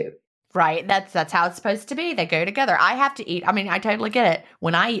go-to. Right. That's how it's supposed to be. They go together. I have to eat. I mean, I totally get it.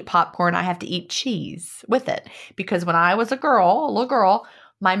 When I eat popcorn, I have to eat cheese with it. Because when I was a little girl,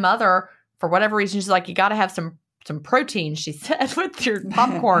 my mother, for whatever reason, she's like, you got to have some protein, she said, with your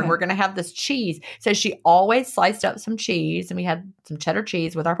popcorn. We're going to have this cheese. So she always sliced up some cheese, and we had some cheddar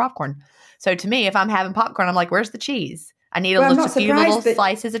cheese with our popcorn. So to me, if I'm having popcorn, I'm like, where's the cheese? I need a few little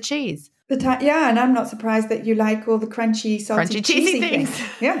slices of cheese. Yeah, and I'm not surprised that you like all the crunchy, salty, cheesy things.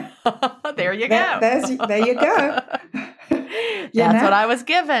 Yeah. There you go. There you go. That's what I was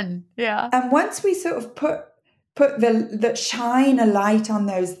given. Yeah. And once we sort of put the shine a light on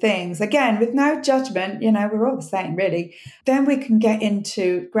those things, again, with no judgment, we're all the same, really, then we can get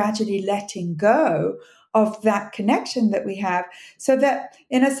into gradually letting go of that connection that we have, so that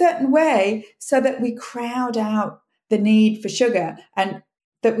in a certain way, so that we crowd out the need for sugar, and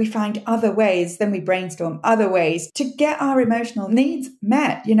that we find other ways, then we brainstorm other ways to get our emotional needs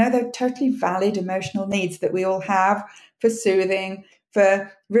met. They're totally valid emotional needs that we all have, for soothing,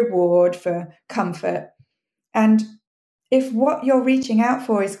 for reward, for comfort. And if what you're reaching out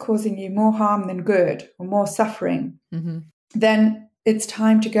for is causing you more harm than good, or more suffering, then it's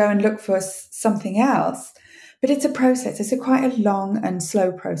time to go and look for something else. But it's a process. It's quite a long and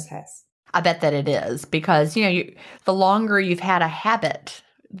slow process. I bet that it is, because, the longer you've had a habit,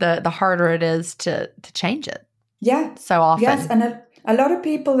 the harder it is to change it. Yeah. So often. Yes. And a lot of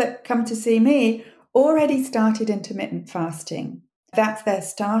people that come to see me already started intermittent fasting. That's their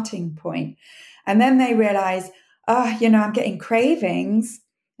starting point. And then they realize, I'm getting cravings.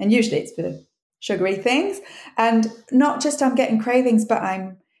 And usually it's for sugary things. And not just I'm getting cravings, but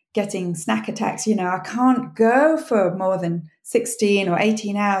I'm getting snack attacks. I can't go for more than 16 or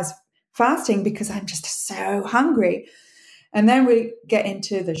 18 hours fasting because I'm just so hungry. And then we get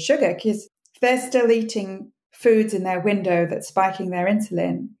into the sugar, because they're still eating foods in their window that's spiking their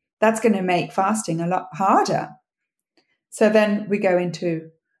insulin. That's going to make fasting a lot harder. So then we go into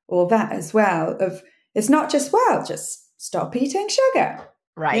all that as well, of it's not just stop eating sugar.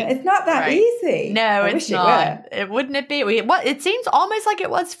 Right. It's not that easy. No, it's not. Wouldn't it be? It seems almost like it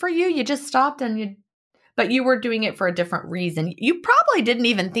was for you. You just stopped but you were doing it for a different reason. You probably didn't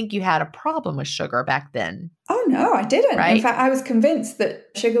even think you had a problem with sugar back then. Oh, no, I didn't. Right? In fact, I was convinced that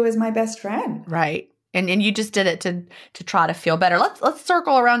sugar was my best friend. Right. And you just did it to try to feel better. Let's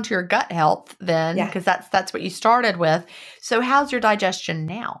circle around to your gut health then, because that's what you started with. So how's your digestion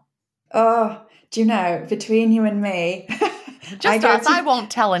now? Oh, do you know, between you and me, just us. I won't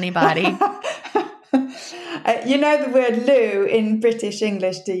tell anybody. You know the word loo in British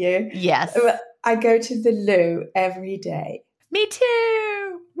English, do you? Yes. I go to the loo every day. Me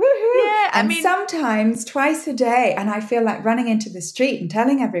too. Woohoo! Yeah, and sometimes twice a day, and I feel like running into the street and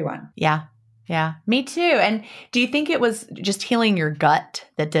telling everyone. Yeah. Yeah, me too. And do you think it was just healing your gut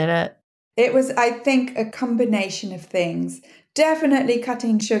that did it? It was, I think, a combination of things. Definitely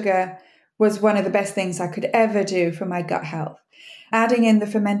cutting sugar was one of the best things I could ever do for my gut health. Adding in the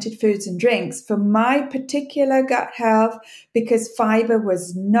fermented foods and drinks for my particular gut health, because fiber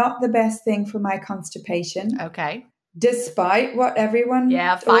was not the best thing for my constipation. Okay. Despite what everyone...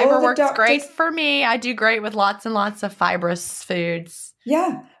 Yeah, fiber works great for me. I do great with lots and lots of fibrous foods.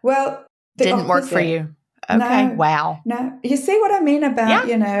 Yeah, well... Didn't work for you. Okay, no, wow. No, you see what I mean about,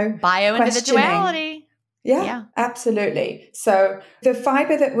 bioindividuality. Yeah, absolutely. So the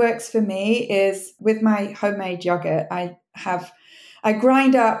fiber that works for me is with my homemade yogurt. I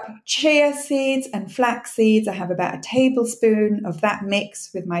grind up chia seeds and flax seeds. I have about a tablespoon of that mix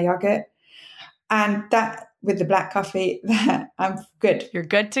with my yogurt. And that with the black coffee, I'm good. You're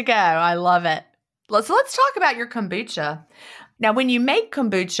good to go. I love it. Let's talk about your kombucha. Now, when you make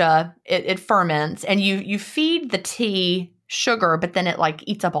kombucha, it ferments and you feed the tea sugar, but then it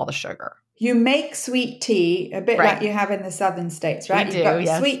eats up all the sugar. You make sweet tea, a bit like you have in the southern states, right? We You've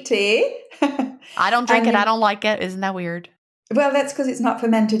got sweet tea. I don't drink it. I don't like it. Isn't that weird? Well, that's because it's not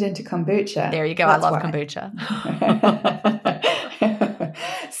fermented into kombucha. There you go. That's I love kombucha.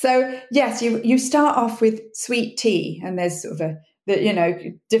 So, yes, you start off with sweet tea, and there's sort of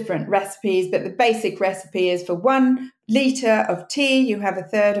different recipes, but the basic recipe is for 1 liter of tea, you have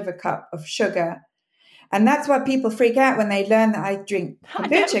 1/3 of a cup of sugar. And that's why people freak out when they learn that I drink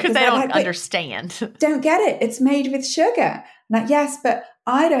kombucha. Because they don't understand. Don't get it. It's made with sugar. Like, yes, but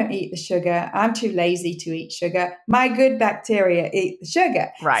I don't eat the sugar. I'm too lazy to eat sugar. My good bacteria eat the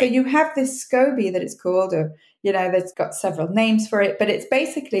sugar. Right. So you have this SCOBY that it's called, or, that's got several names for it, but it's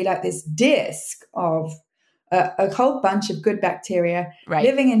basically like this disc of a whole bunch of good bacteria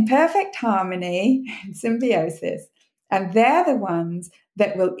living in perfect harmony and symbiosis. And they're the ones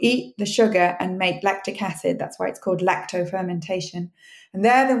that will eat the sugar and make lactic acid. That's why it's called lactofermentation. And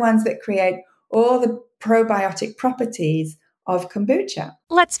they're the ones that create all the probiotic properties of kombucha.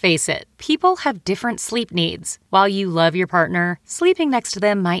 Let's face it, people have different sleep needs. While you love your partner, sleeping next to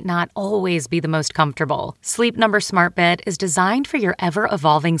them might not always be the most comfortable. Sleep Number Smart Bed is designed for your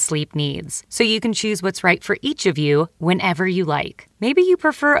ever-evolving sleep needs, so you can choose what's right for each of you whenever you like. Maybe you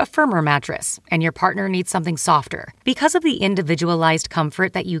prefer a firmer mattress and your partner needs something softer. Because of the individualized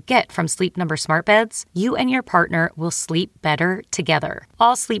comfort that you get from Sleep Number smart beds, you and your partner will sleep better together.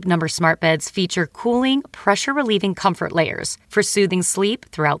 All Sleep Number smart beds feature cooling, pressure-relieving comfort layers for soothing sleep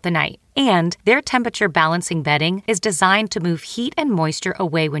throughout the night. And their temperature balancing bedding is designed to move heat and moisture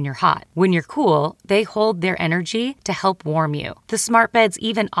away when you're hot. When you're cool, they hold their energy to help warm you. The smart beds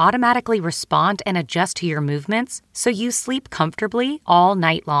even automatically respond and adjust to your movements, so you sleep comfortably all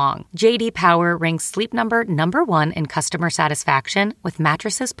night long. JD Power ranks Sleep Number #1 in customer satisfaction with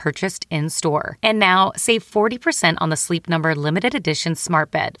mattresses purchased in-store. And now, save 40% on the Sleep Number limited edition smart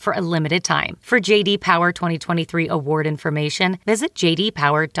bed for a limited time. For JD Power 2023 award information, visit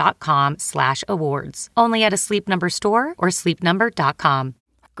jdpower.com/awards. Only at a Sleep Number store or sleepnumber.com.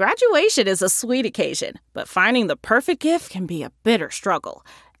 Graduation is a sweet occasion, but finding the perfect gift can be a bitter struggle.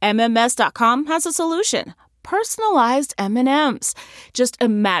 MMS.com has a solution. Personalized M&Ms. Just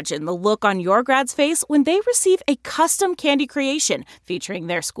imagine the look on your grad's face when they receive a custom candy creation featuring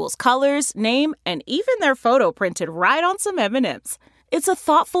their school's colors, name, and even their photo printed right on some M&Ms. It's a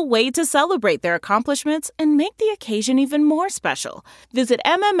thoughtful way to celebrate their accomplishments and make the occasion even more special. Visit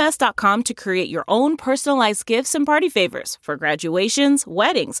MMS.com to create your own personalized gifts and party favors for graduations,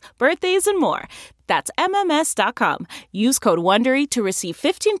 weddings, birthdays, and more. That's MMS.com. Use code WONDERY to receive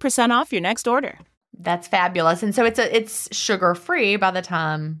 15% off your next order. That's fabulous. And so it's sugar-free by the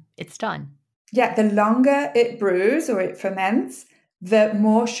time it's done. Yeah, the longer it brews or it ferments, the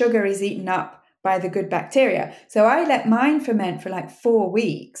more sugar is eaten up by the good bacteria. So I let mine ferment for like 4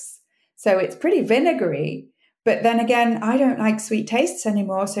 weeks. So it's pretty vinegary. But then again, I don't like sweet tastes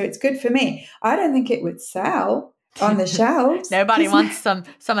anymore, so it's good for me. I don't think it would sell on the shelves. Nobody wants some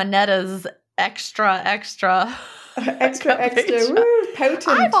Annetta's extra. extra, woo, potent.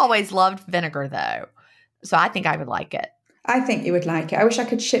 I've always loved vinegar, though. So I think I would like it. I think you would like it. I wish I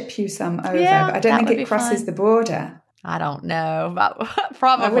could ship you some over, Yeah, but I don't that think would it crosses be fun. the border. I don't know. I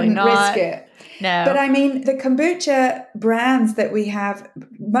Probably wouldn't not. risk it. No. But I mean, the kombucha brands that we have,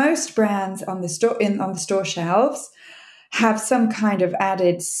 most brands on the store shelves have some kind of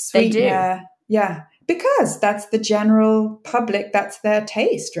added sweetener. Yeah, because that's the general public. That's their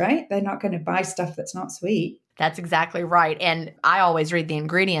taste, right? They're not going to buy stuff that's not sweet. That's exactly right. And I always read the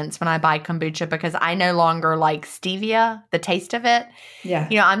ingredients when I buy kombucha because I no longer like stevia, the taste of it. Yeah.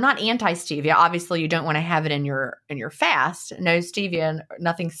 You know, I'm not anti-stevia. Obviously, you don't want to have it in your fast. No stevia,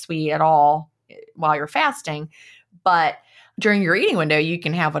 nothing sweet at all while you're fasting. But during your eating window, you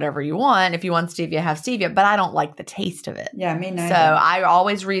can have whatever you want. If you want stevia, have stevia. But I don't like the taste of it. Yeah, me neither. So I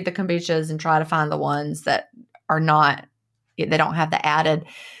always read the kombuchas and try to find the ones that are not, they don't have the added,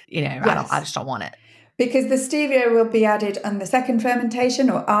 Yes. I just don't want it. Because the stevia will be added on the second fermentation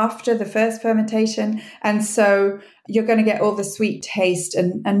or after the first fermentation. And so you're going to get all the sweet taste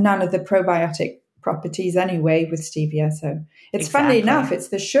and none of the probiotic properties anyway with stevia. So it's funny enough, it's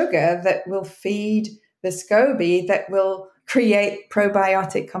the sugar that will feed the SCOBY that will create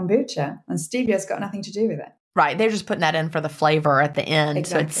probiotic kombucha. And stevia's got nothing to do with it. Right. They're just putting that in for the flavor at the end.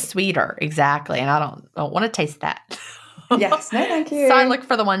 Exactly. So it's sweeter. Exactly. And I don't want to taste that. Yes. No, thank you. So I look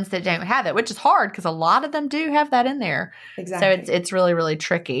for the ones that don't have it, which is hard because a lot of them do have that in there. Exactly. So it's really, really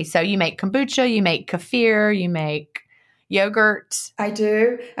tricky. So you make kombucha, you make kefir, you make yogurt. I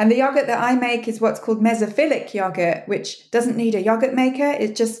do. And the yogurt that I make is what's called mesophilic yogurt, which doesn't need a yogurt maker.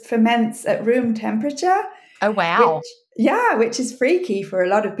 It just ferments at room temperature. Oh, wow. Which is freaky for a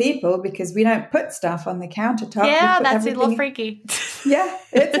lot of people because we don't put stuff on the countertop. Yeah, that's a little freaky. Yeah,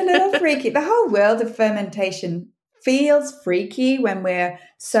 it's a little freaky. The whole world of fermentation feels freaky when we're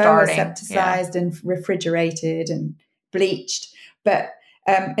so asepticized and refrigerated and bleached. But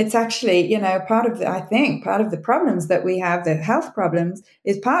it's actually, part of the problems that we have, the health problems,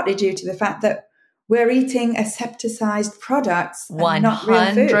 is partly due to the fact that we're eating asepticized products and not real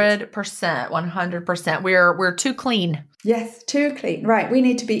food. 100%. We're too clean. Yes, too clean. Right. We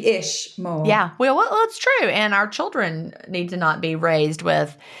need to be ish more. Yeah. Well, it's true. And our children need to not be raised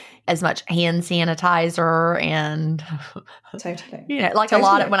with as much hand sanitizer and totally. A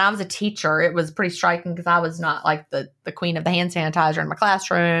lot of, when I was a teacher, it was pretty striking because I was not like the queen of the hand sanitizer in my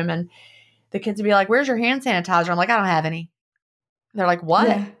classroom. And the kids would be like, "Where's your hand sanitizer?" I'm like, "I don't have any." They're like, "What?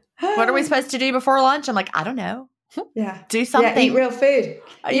 Yeah. What are we supposed to do before lunch?" I'm like, "I don't know." Yeah. Do something. Yeah, eat real food.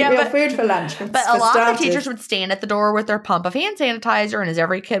 Eat real food for lunch. But a lot of the teachers would stand at the door with their pump of hand sanitizer. And as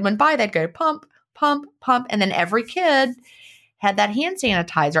every kid went by, they'd go pump, pump, pump. And then every kid had that hand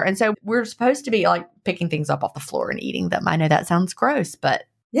sanitizer. And so we're supposed to be like picking things up off the floor and eating them. I know that sounds gross, but.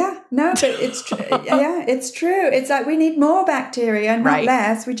 Yeah, no, but it's true. Yeah, it's true. It's like we need more bacteria, not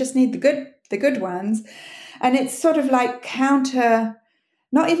less. We just need the good ones. And it's sort of like it's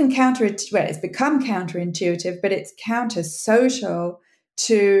become counterintuitive, but it's counter-social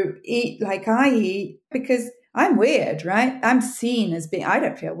to eat like I eat because I'm weird, right? I'm seen as being, I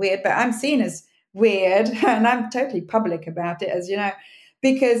don't feel weird, but I'm seen as weird, and I'm totally public about it, as you know,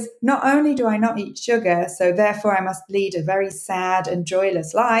 because not only do I not eat sugar, so therefore I must lead a very sad and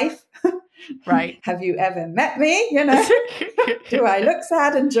joyless life. Right. Have you ever met me? You know, do I look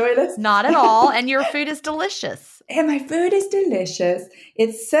sad and joyless? Not at all. And your food is delicious. And my food is delicious.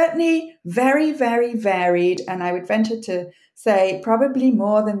 It's certainly very, very varied. And I would venture to say probably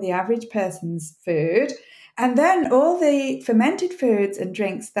more than the average person's food. And then all the fermented foods and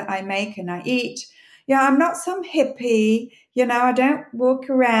drinks that I make and I eat. Yeah, I'm not some hippie. You know, I don't walk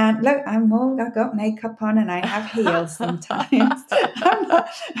around. Look, I've got makeup on and I have heels sometimes.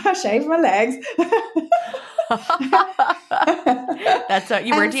 I shave my legs. That's what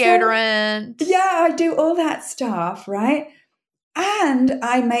you wear deodorant. So, yeah, I do all that stuff, right? And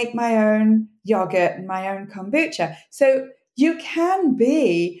I make my own yogurt and my own kombucha. So you can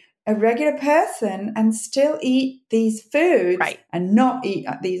be a regular person and still eat these foods, right, and not eat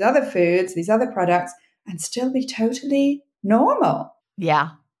these other foods, these other products, and still be totally normal. Yeah,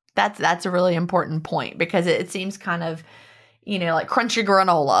 that's a really important point, because it seems kind of, you know, like crunchy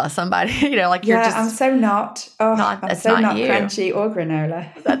granola. Somebody, you know, like you're just. I'm so not. I'm so not crunchy or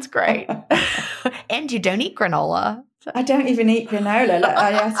granola. That's great. And you don't eat granola. I don't even eat granola.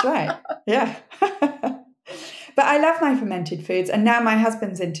 That's right. Yeah. But I love my fermented foods, and now my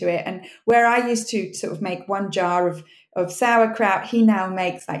husband's into it. And where I used to sort of make one jar of sauerkraut, he now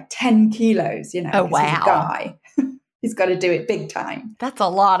makes like 10 kilos, you know. Oh, wow. He's a guy. He's got to do it big time. That's a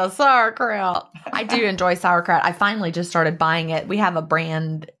lot of sauerkraut. I do enjoy sauerkraut. I finally just started buying it. We have a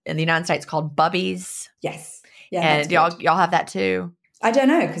brand in the United States called Bubby's. Yes. Yeah. And y'all have that too? I don't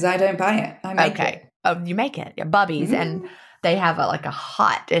know, because I don't buy it. I make it. Oh, you make it. Yeah, Bubby's. Mm-hmm. And they have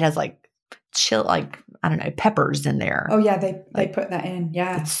it has like chill, like, I don't know, peppers in there. Oh yeah, they put that in.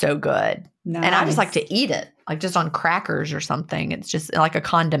 Yeah. It's so good. Nice. And I just like to eat it, like just on crackers or something. It's just like a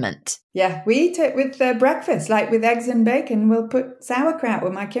condiment. Yeah, we eat it with breakfast, like with eggs and bacon. We'll put sauerkraut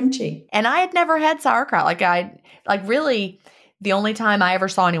with my kimchi. And I had never had sauerkraut. Really, the only time I ever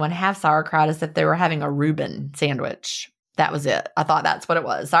saw anyone have sauerkraut is if they were having a Reuben sandwich. That was it. I thought that's what it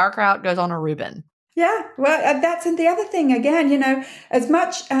was. Sauerkraut goes on a Reuben. Yeah, well, that's the other thing. Again, you know, as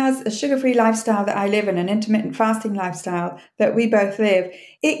much as a sugar-free lifestyle that I live in, an intermittent fasting lifestyle that we both live,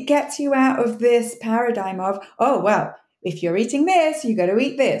 it gets you out of this paradigm of, oh, well, if you're eating this, you got to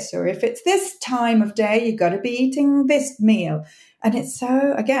eat this. Or if it's this time of day, you got to be eating this meal. And it's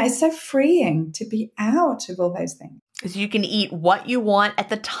so freeing to be out of all those things. Because you can eat what you want at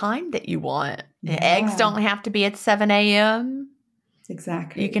the time that you want. Yeah. Eggs don't have to be at 7 a.m.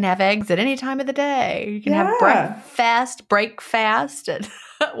 Exactly. You can have eggs at any time of the day. You can have break fast at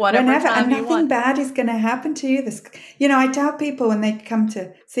whatever whenever, time and you want. Nothing bad is going to happen to you. I tell people when they come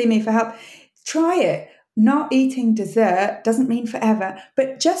to see me for help, try it. Not eating dessert doesn't mean forever,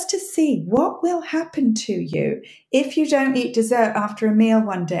 but just to see what will happen to you if you don't eat dessert after a meal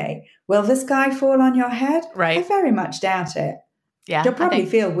one day. Will the sky fall on your head? Right. I very much doubt it. Yeah. You'll probably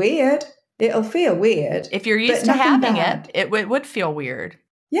feel weird. It'll feel weird. If you're used to having it would feel weird.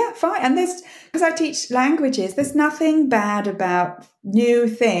 Yeah, fine. And because I teach languages, there's nothing bad about new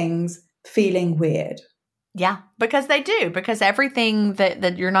things feeling weird. Yeah, because they do. Because everything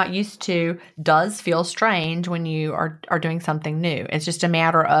that you're not used to does feel strange when you are doing something new. It's just a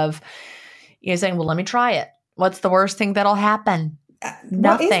matter of saying, well, let me try it. What's the worst thing that'll happen?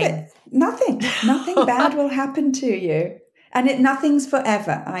 Nothing. Nothing bad will happen to you. And nothing's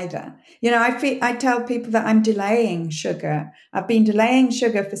forever either. I tell people that I'm delaying sugar. I've been delaying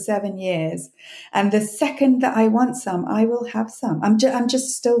sugar for 7 years. And the second that I want some, I will have some. I'm just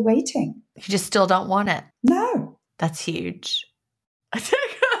still waiting. You just still don't want it? No. That's huge. I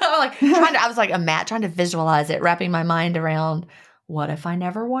was trying to visualize it, wrapping my mind around, what if I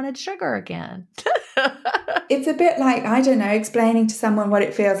never wanted sugar again? It's a bit like, I don't know, explaining to someone what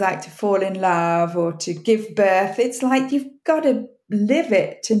it feels like to fall in love or to give birth. It's like you've got to live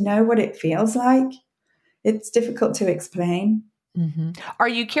it to know what it feels like. It's difficult to explain. Mm-hmm. Are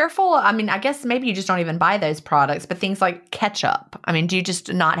you careful? I mean, I guess maybe you just don't even buy those products, but things like ketchup. I mean, do you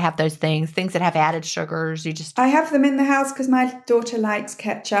just not have those things that have added sugars? I have them in the house because my daughter likes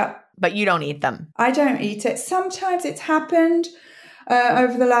ketchup. But you don't eat them? I don't eat it. Sometimes it's happened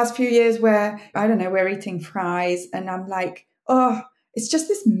over the last few years where, I don't know, we're eating fries and I'm like, oh, it's just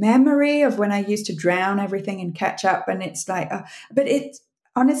this memory of when I used to drown everything in ketchup. And it's like, but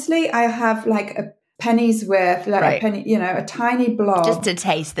honestly, I have like a penny's worth, like Right. a penny, you know, a tiny blob. Just to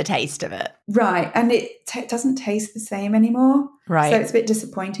taste the taste of it. Right. And it doesn't taste the same anymore. Right. So it's a bit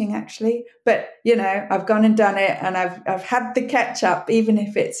disappointing, actually. But, you know, I've gone and done it, and I've had the ketchup, even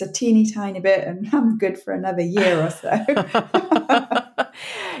if it's a teeny tiny bit, and I'm good for another year or so.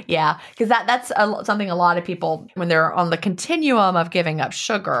 Yeah, because that's something a lot of people, when they're on the continuum of giving up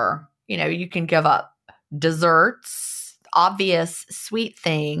sugar, you know, you can give up desserts, obvious sweet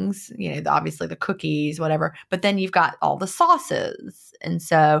things, you know, obviously the cookies, whatever, but then you've got all the sauces. And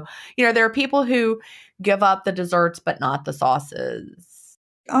so, you know, there are people who give up the desserts, but not the sauces.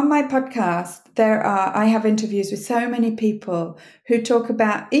 On my podcast, I have interviews with so many people who talk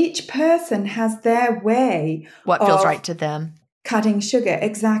about each person has their way. What feels right to them. Cutting sugar,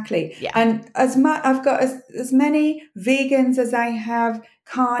 exactly. Yeah. And I've got as many vegans as I have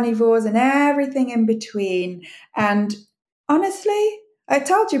carnivores and everything in between. And honestly, I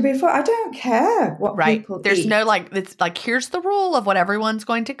told you before, I don't care what people eat. There's no it's like, here's the rule of what everyone's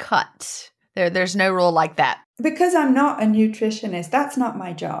going to cut. There's no rule like that. Because I'm not a nutritionist. That's not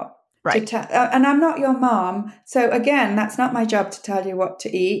my job. Right. And I'm not your mom. So again, that's not my job to tell you what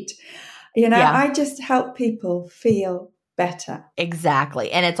to eat. You know, Yeah. I just help people feel better.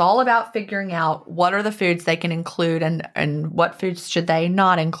 Exactly. And it's all about figuring out what are the foods they can include and what foods should they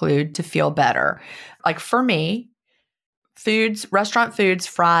not include to feel better. Like for me, restaurant foods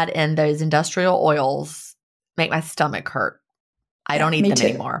fried in those industrial oils make my stomach hurt. I don't eat them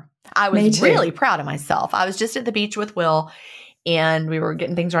anymore. I was really proud of myself. I was just at the beach with Will, and we were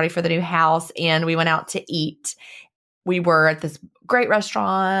getting things ready for the new house, and we went out to eat. We were at this great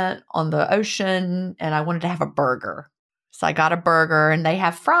restaurant on the ocean, and I wanted to have a burger. So I got a burger, and they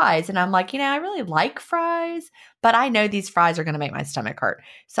have fries. And I'm like, you know, I really like fries, but I know these fries are going to make my stomach hurt.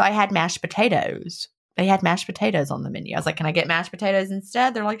 So I had mashed potatoes. They had mashed potatoes on the menu. I was like, can I get mashed potatoes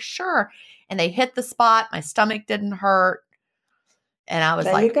instead? They're like, sure. And they hit the spot. My stomach didn't hurt. And I was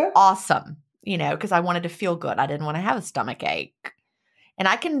like, awesome, you know, because I wanted to feel good. I didn't want to have a stomach ache. And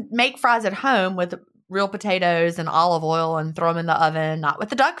I can make fries at home with real potatoes and olive oil and throw them in the oven, not with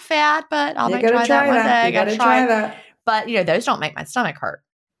the duck fat, but I'll try that one day. You got to try that. But, you know, those don't make my stomach hurt.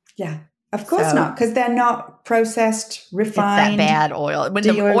 Yeah, of course not, because they're not processed, refined. It's that bad oil. When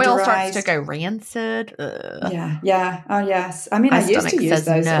the oil starts to go rancid. Ugh. Yeah. Oh, yes. I mean, I used to use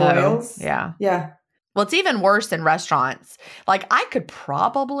those oils. Yeah. Yeah. Well, it's even worse in restaurants. Like I could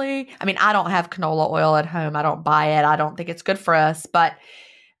probably, I mean, I don't have canola oil at home. I don't buy it. I don't think it's good for us, but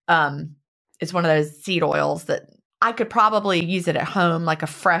it's one of those seed oils that I could probably use it at home, like a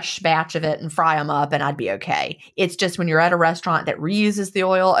fresh batch of it, and fry them up, and I'd be okay. It's just when you're at a restaurant that reuses the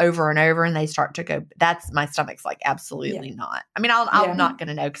oil over and over and they start to go, that's my stomach's like, absolutely not. I mean, I'm not going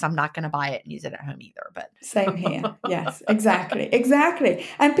to know because I'm not going to buy it and use it at home either. But same here. Yes, exactly.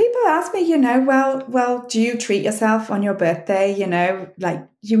 And people ask me, you know, well, do you treat yourself on your birthday? You know, like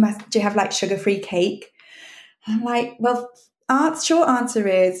do you have like sugar-free cake? I'm like, well, short answer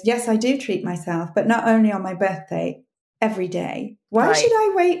is yes, I do treat myself, but not only on my birthday, every day. Why should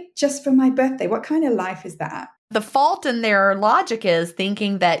I wait just for my birthday? What kind of life is that? The fault in their logic is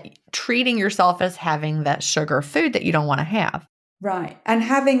thinking that treating yourself as having that sugar food that you don't want to have. Right. And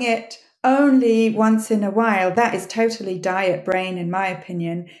having it only once in a while, that is totally diet brain, in my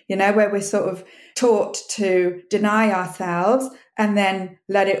opinion, you know, where we're sort of taught to deny ourselves and then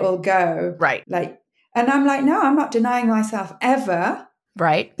let it all go. Right. And I'm like, no, I'm not denying myself ever.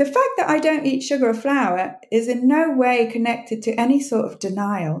 Right. The fact that I don't eat sugar or flour is in no way connected to any sort of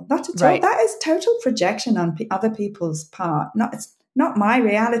denial. Not at all. That is total projection on other people's part. It's not my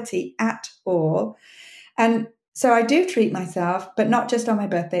reality at all. And so I do treat myself, but not just on my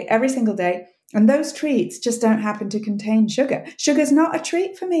birthday, every single day. And those treats just don't happen to contain sugar. Sugar's not a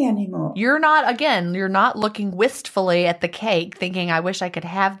treat for me anymore. You're not looking wistfully at the cake thinking, I wish I could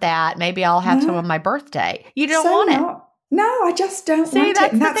have that. Maybe I'll have some on my birthday. You don't want it. No, I just don't want it.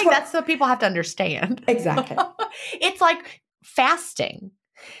 That's the thing. That's what people have to understand. Exactly. It's like fasting.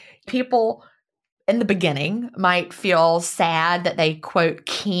 People in the beginning might feel sad that they, quote,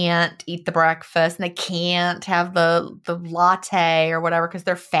 can't eat the breakfast and they can't have the latte or whatever because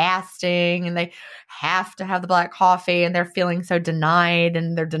they're fasting and they have to have the black coffee and they're feeling so denied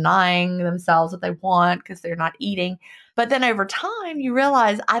and they're denying themselves what they want because they're not eating. But then over time, you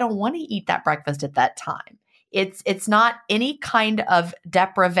realize I don't want to eat that breakfast at that time. It's not any kind of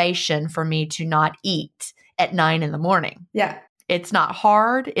deprivation for me to not eat at 9 a.m. Yeah. It's not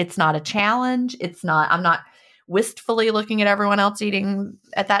hard. It's not a challenge. I'm not wistfully looking at everyone else eating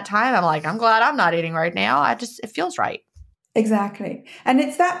at that time. I'm like, I'm glad I'm not eating right now. It feels right. Exactly. And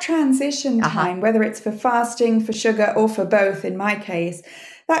it's that transition time, whether it's for fasting, for sugar, or for both, in my case,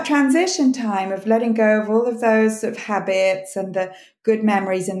 that transition time of letting go of all of those sort of habits and the good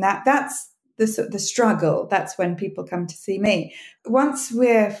memories, and that's the struggle. That's when people come to see me. Once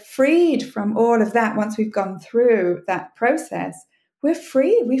we're freed from all of that, once we've gone through that process, we're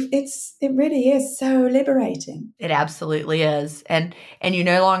free. It really is so liberating. It absolutely is. And you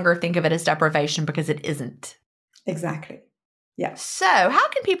no longer think of it as deprivation because it isn't. Exactly. Yeah. So how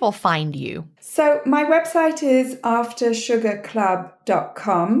can people find you? So my website is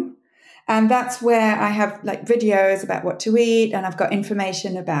aftersugarclub.com. And that's where I have like videos about what to eat. And I've got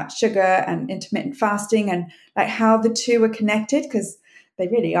information about sugar and intermittent fasting and like how the two are connected, because they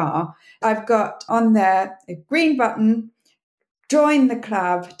really are. I've got on there a green button, join the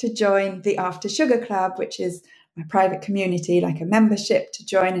club, to join the After Sugar Club, which is my private community, like a membership to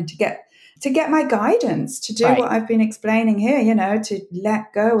join and to get my guidance, to do what I've been explaining here, to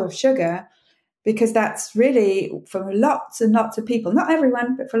let go of sugar. Because that's really, for lots and lots of people, not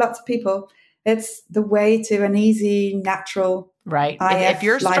everyone, but for lots of people, it's the way to an easy, natural IF if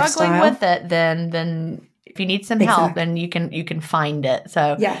you're lifestyle. Struggling with it, then if you need some help, then you can find it.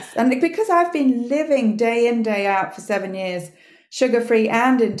 So yes, and because I've been living day in, day out for 7 years, sugar-free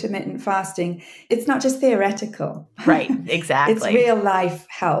and intermittent fasting, it's not just theoretical. Right, exactly. It's real life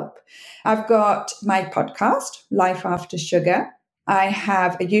help. I've got my podcast, Life After Sugar. I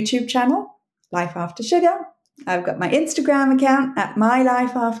have a YouTube channel, Life After Sugar. I've got my Instagram account at My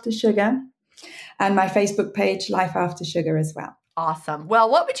Life After Sugar, and my Facebook page, Life After Sugar, as well. Awesome. Well,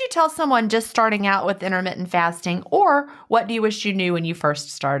 what would you tell someone just starting out with intermittent fasting, or what do you wish you knew when you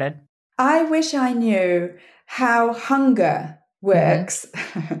first started? I wish I knew how hunger works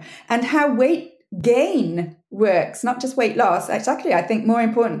and how weight gain works, not just weight loss. Actually, I think more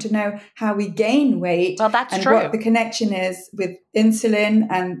important to know how we gain weight. Well, that's and true. What the connection is with insulin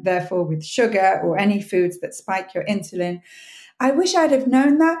and therefore with sugar or any foods that spike your insulin. I wish I'd have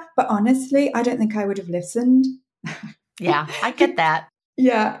known that, but honestly, I don't think I would have listened. Yeah, I get that.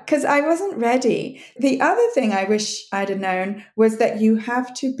 Yeah, because I wasn't ready. The other thing I wish I'd have known was that you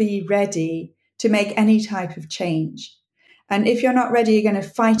have to be ready to make any type of change. And if you're not ready, you're going to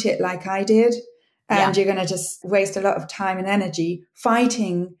fight it like I did. And you're going to just waste a lot of time and energy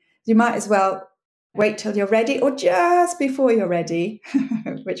fighting. You might as well wait till you're ready, or just before you're ready,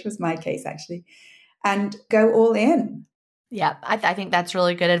 which was my case actually, and go all in. Yeah, I think that's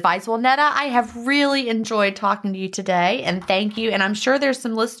really good advice. Well, Netta, I have really enjoyed talking to you today, and thank you. And I'm sure there's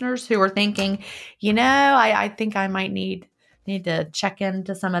some listeners who are thinking, I think I might need to check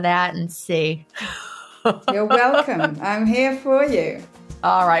into some of that and see. You're welcome. I'm here for you.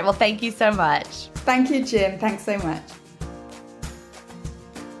 All right. Well, thank you so much. Thank you, Jim. Thanks so much.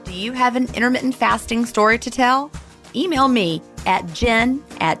 Do you have an intermittent fasting story to tell? Email me at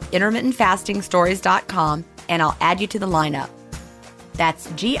jen@intermittentfastingstories.com and I'll add you to the lineup. That's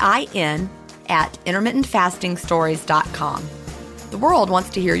GIN@intermittentfastingstories.com. The world wants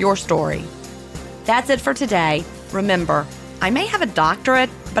to hear your story. That's it for today. Remember, I may have a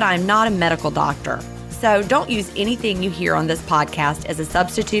doctorate, but I'm not a medical doctor. So don't use anything you hear on this podcast as a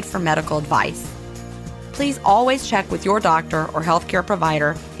substitute for medical advice. Please always check with your doctor or healthcare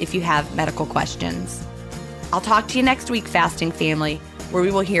provider if you have medical questions. I'll talk to you next week, Fasting Family, where we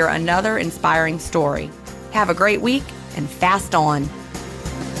will hear another inspiring story. Have a great week and fast on.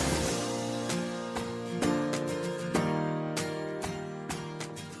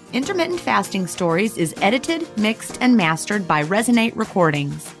 Intermittent Fasting Stories is edited, mixed, and mastered by Resonate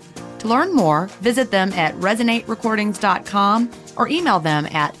Recordings. To learn more, visit them at resonaterecordings.com or email them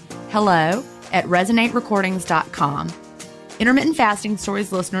at hello@resonaterecordings.com. Intermittent Fasting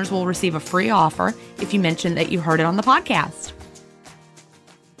Stories listeners will receive a free offer if you mention that you heard it on the podcast.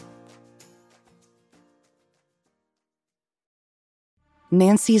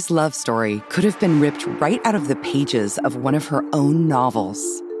 Nancy's love story could have been ripped right out of the pages of one of her own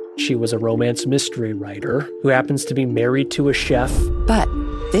novels. She was a romance mystery writer who happens to be married to a chef. But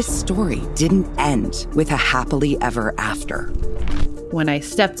this story didn't end with a happily ever after. When I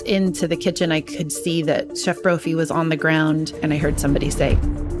stepped into the kitchen, I could see that Chef Brophy was on the ground, and I heard somebody say,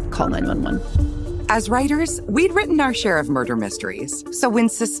 "Call 911." As writers, we'd written our share of murder mysteries. So when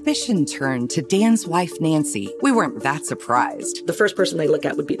suspicion turned to Dan's wife, Nancy, we weren't that surprised. The first person they look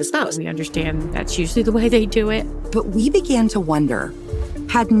at would be the spouse. We understand that's usually the way they do it. But we began to wonder,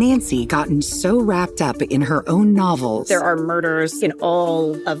 had Nancy gotten so wrapped up in her own novels There are murders in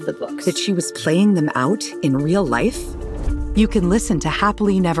all of the books. that she was playing them out in real life? You can listen to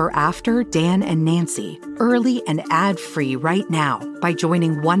Happily Never After, Dan and Nancy, early and ad-free right now by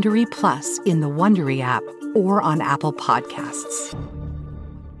joining Wondery Plus in the Wondery app or on Apple Podcasts.